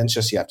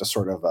conscientious. You have to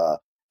sort of,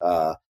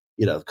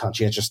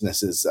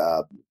 conscientiousness is,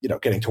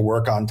 getting to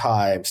work on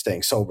time,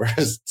 staying sober,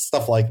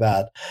 stuff like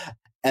that.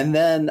 And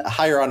then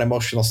higher on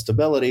emotional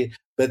stability,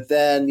 but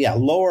then,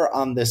 lower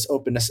on this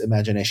openness,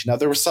 imagination. Now,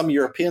 there were some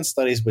European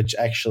studies which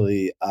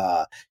actually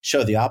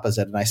show the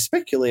opposite. And I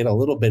speculate a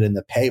little bit in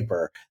the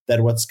paper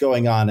that what's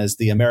going on is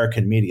the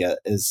American media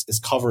is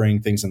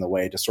covering things in the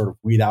way to sort of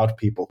weed out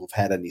people who've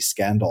had any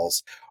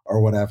scandals or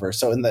whatever.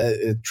 So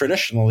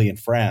traditionally in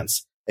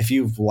France, if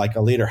you've like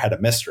a leader had a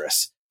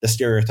mistress, the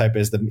stereotype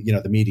is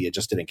the media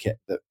just didn't care.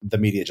 The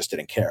media just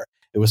didn't care.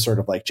 It was sort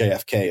of like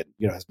JFK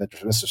and his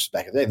mistress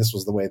back in the day. This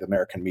was the way the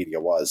American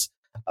media was,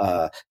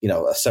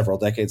 several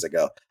decades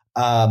ago.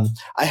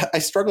 I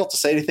struggle to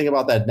say anything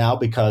about that now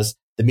because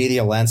the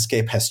media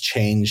landscape has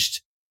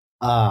changed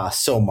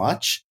so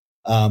much.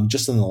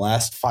 Just in the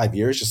last 5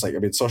 years,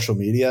 social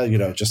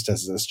media, just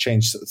has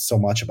changed so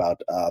much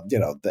about,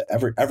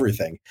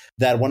 everything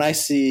that when I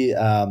see,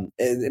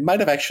 it might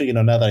have actually,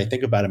 now that I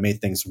think about it,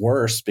 made things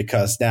worse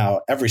because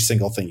now every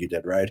single thing you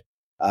did, right,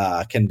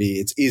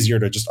 it's easier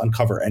to just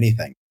uncover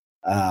anything,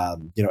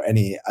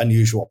 any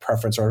unusual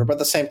preference or whatever. But at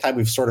the same time,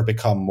 we've sort of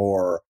become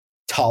more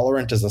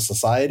tolerant as a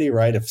society,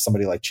 right? If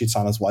somebody like cheats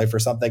on his wife or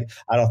something,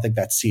 I don't think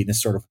that's seen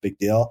as sort of a big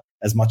deal,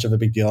 as much of a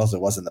big deal as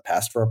it was in the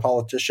past for a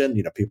politician.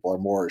 People are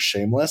more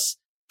shameless,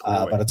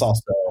 but it's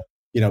also,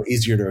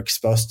 easier to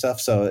expose stuff.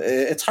 So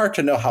it's hard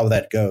to know how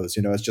that goes.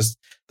 It's just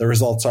the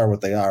results are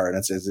what they are. And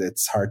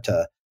it's hard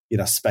to,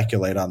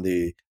 speculate on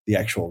the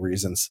actual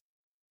reasons.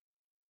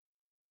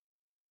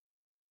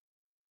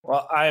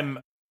 Well, I'm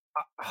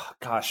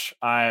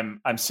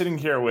sitting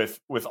here with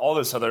all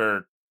these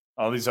other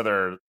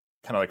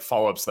kind of like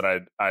follow-ups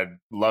that I'd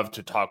love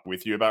to talk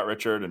with you about,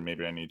 Richard, and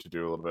maybe I need to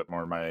do a little bit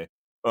more of my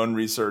own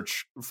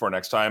research for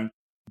next time.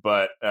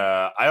 But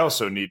I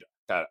also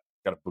got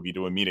to boogie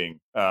to a meeting.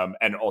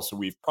 And also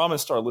we've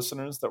promised our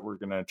listeners that we're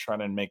going to try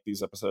to make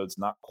these episodes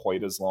not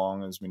quite as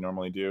long as we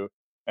normally do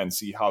and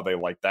see how they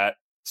like that.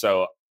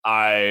 So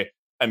I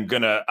need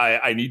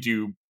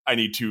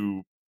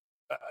to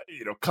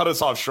cut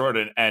us off short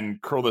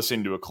and curl this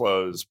into a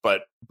close.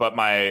 But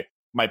my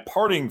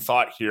parting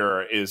thought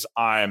here is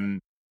I'm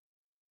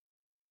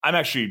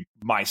actually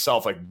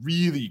myself like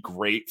really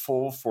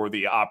grateful for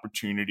the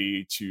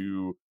opportunity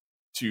to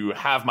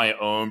have my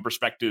own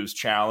perspectives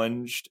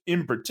challenged.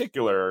 In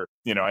particular,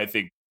 I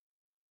think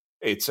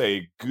it's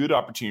a good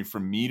opportunity for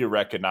me to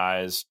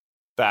recognize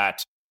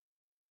that,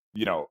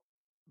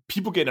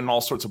 people get in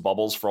all sorts of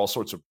bubbles for all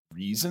sorts of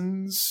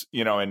reasons,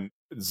 and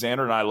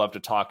Xander and I love to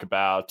talk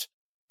about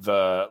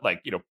the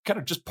kind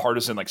of just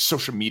partisan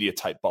social media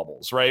type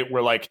bubbles, right?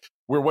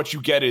 Where what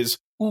you get is,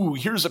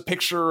 here's a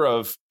picture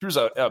of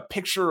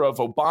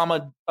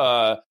Obama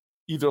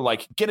either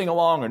getting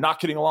along or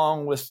not getting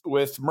along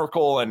with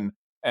Merkel, and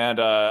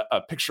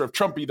a picture of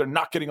Trump either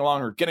not getting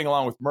along or getting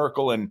along with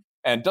Merkel,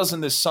 and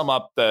doesn't this sum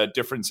up the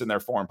difference in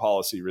their foreign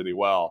policy really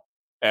well?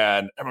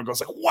 And everyone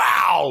goes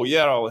wow,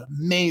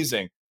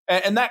 amazing.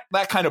 And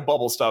that kind of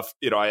bubble stuff,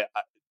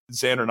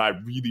 Xander and I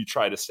really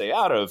try to stay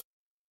out of.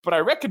 But I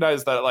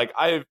recognize that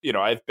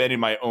I've been in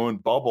my own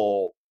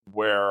bubble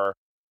where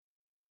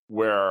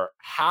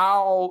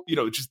how,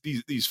 just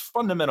these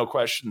fundamental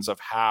questions of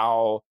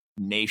how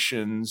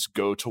nations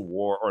go to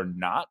war or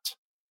not,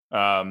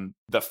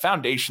 the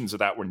foundations of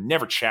that were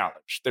never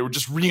challenged. They were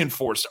just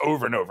reinforced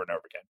over and over and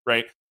over again,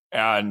 right?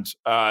 And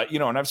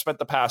and I've spent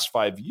the past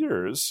 5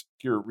 years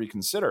here at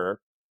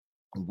Reconsider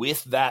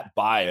with that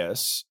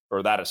bias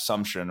or that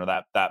assumption or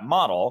that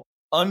model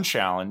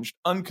unchallenged,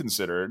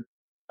 unconsidered,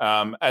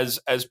 as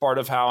part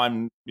of how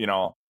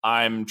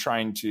I'm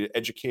trying to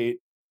educate,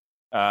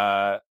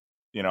 trying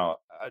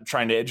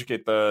to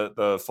educate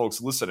the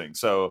folks listening.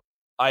 So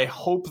I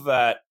hope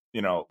that,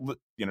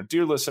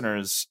 dear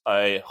listeners,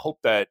 I hope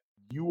that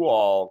you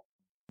all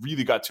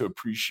really got to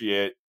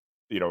appreciate,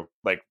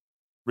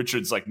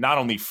 Richard's not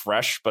only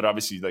fresh, but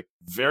obviously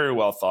very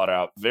well thought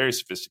out, very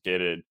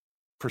sophisticated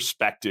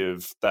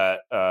perspective that,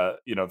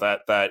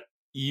 that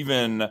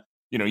even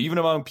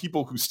among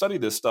people who study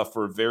this stuff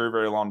for a very,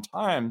 very long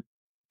time,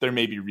 there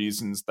may be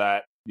reasons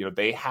that,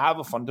 they have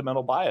a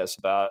fundamental bias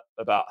about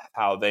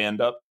how they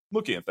end up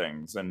looking at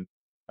things. And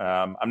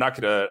I'm not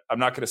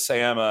gonna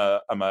say I'm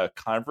a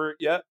convert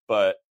yet,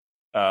 but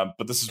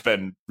this has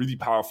been really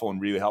powerful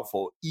and really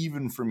helpful,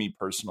 even for me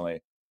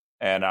personally.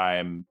 And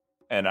I'm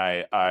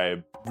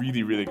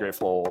really, really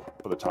grateful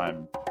for the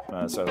time.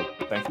 So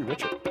thank you,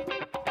 Richard.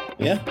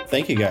 Yeah,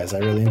 thank you guys. I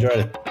really enjoyed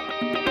it.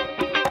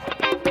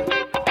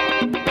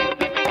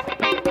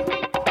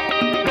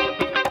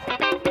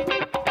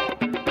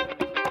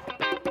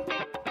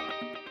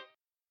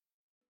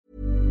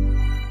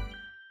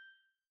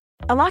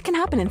 A lot can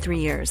happen in 3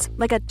 years,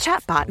 like a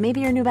chatbot may be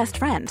your new best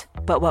friend.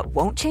 But what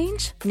won't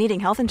change? Needing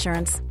health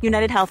insurance.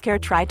 United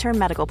Healthcare Tri-Term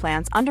Medical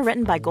Plans,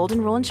 underwritten by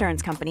Golden Rule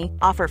Insurance Company,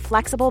 offer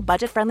flexible,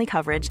 budget-friendly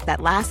coverage that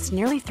lasts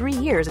nearly 3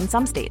 years in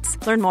some states.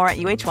 Learn more at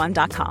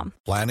uh1.com.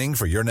 Planning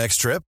for your next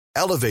trip?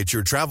 Elevate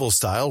your travel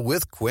style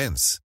with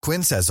Quince.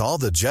 Quince has all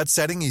the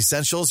jet-setting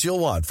essentials you'll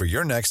want for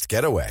your next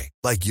getaway,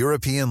 like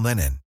European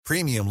linen,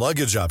 premium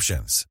luggage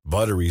options,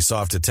 buttery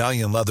soft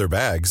Italian leather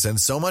bags, and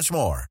so much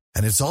more.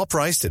 And it's all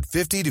priced at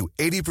 50 to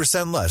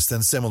 80% less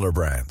than similar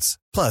brands.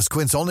 Plus,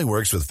 Quince only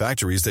works with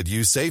factories that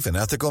use safe and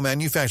ethical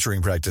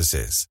manufacturing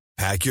practices.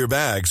 Pack your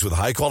bags with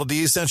high-quality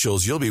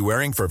essentials you'll be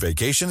wearing for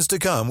vacations to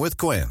come with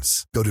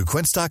Quince. Go to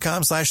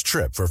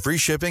quince.com/trip for free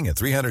shipping and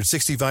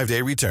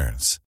 365-day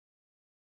returns.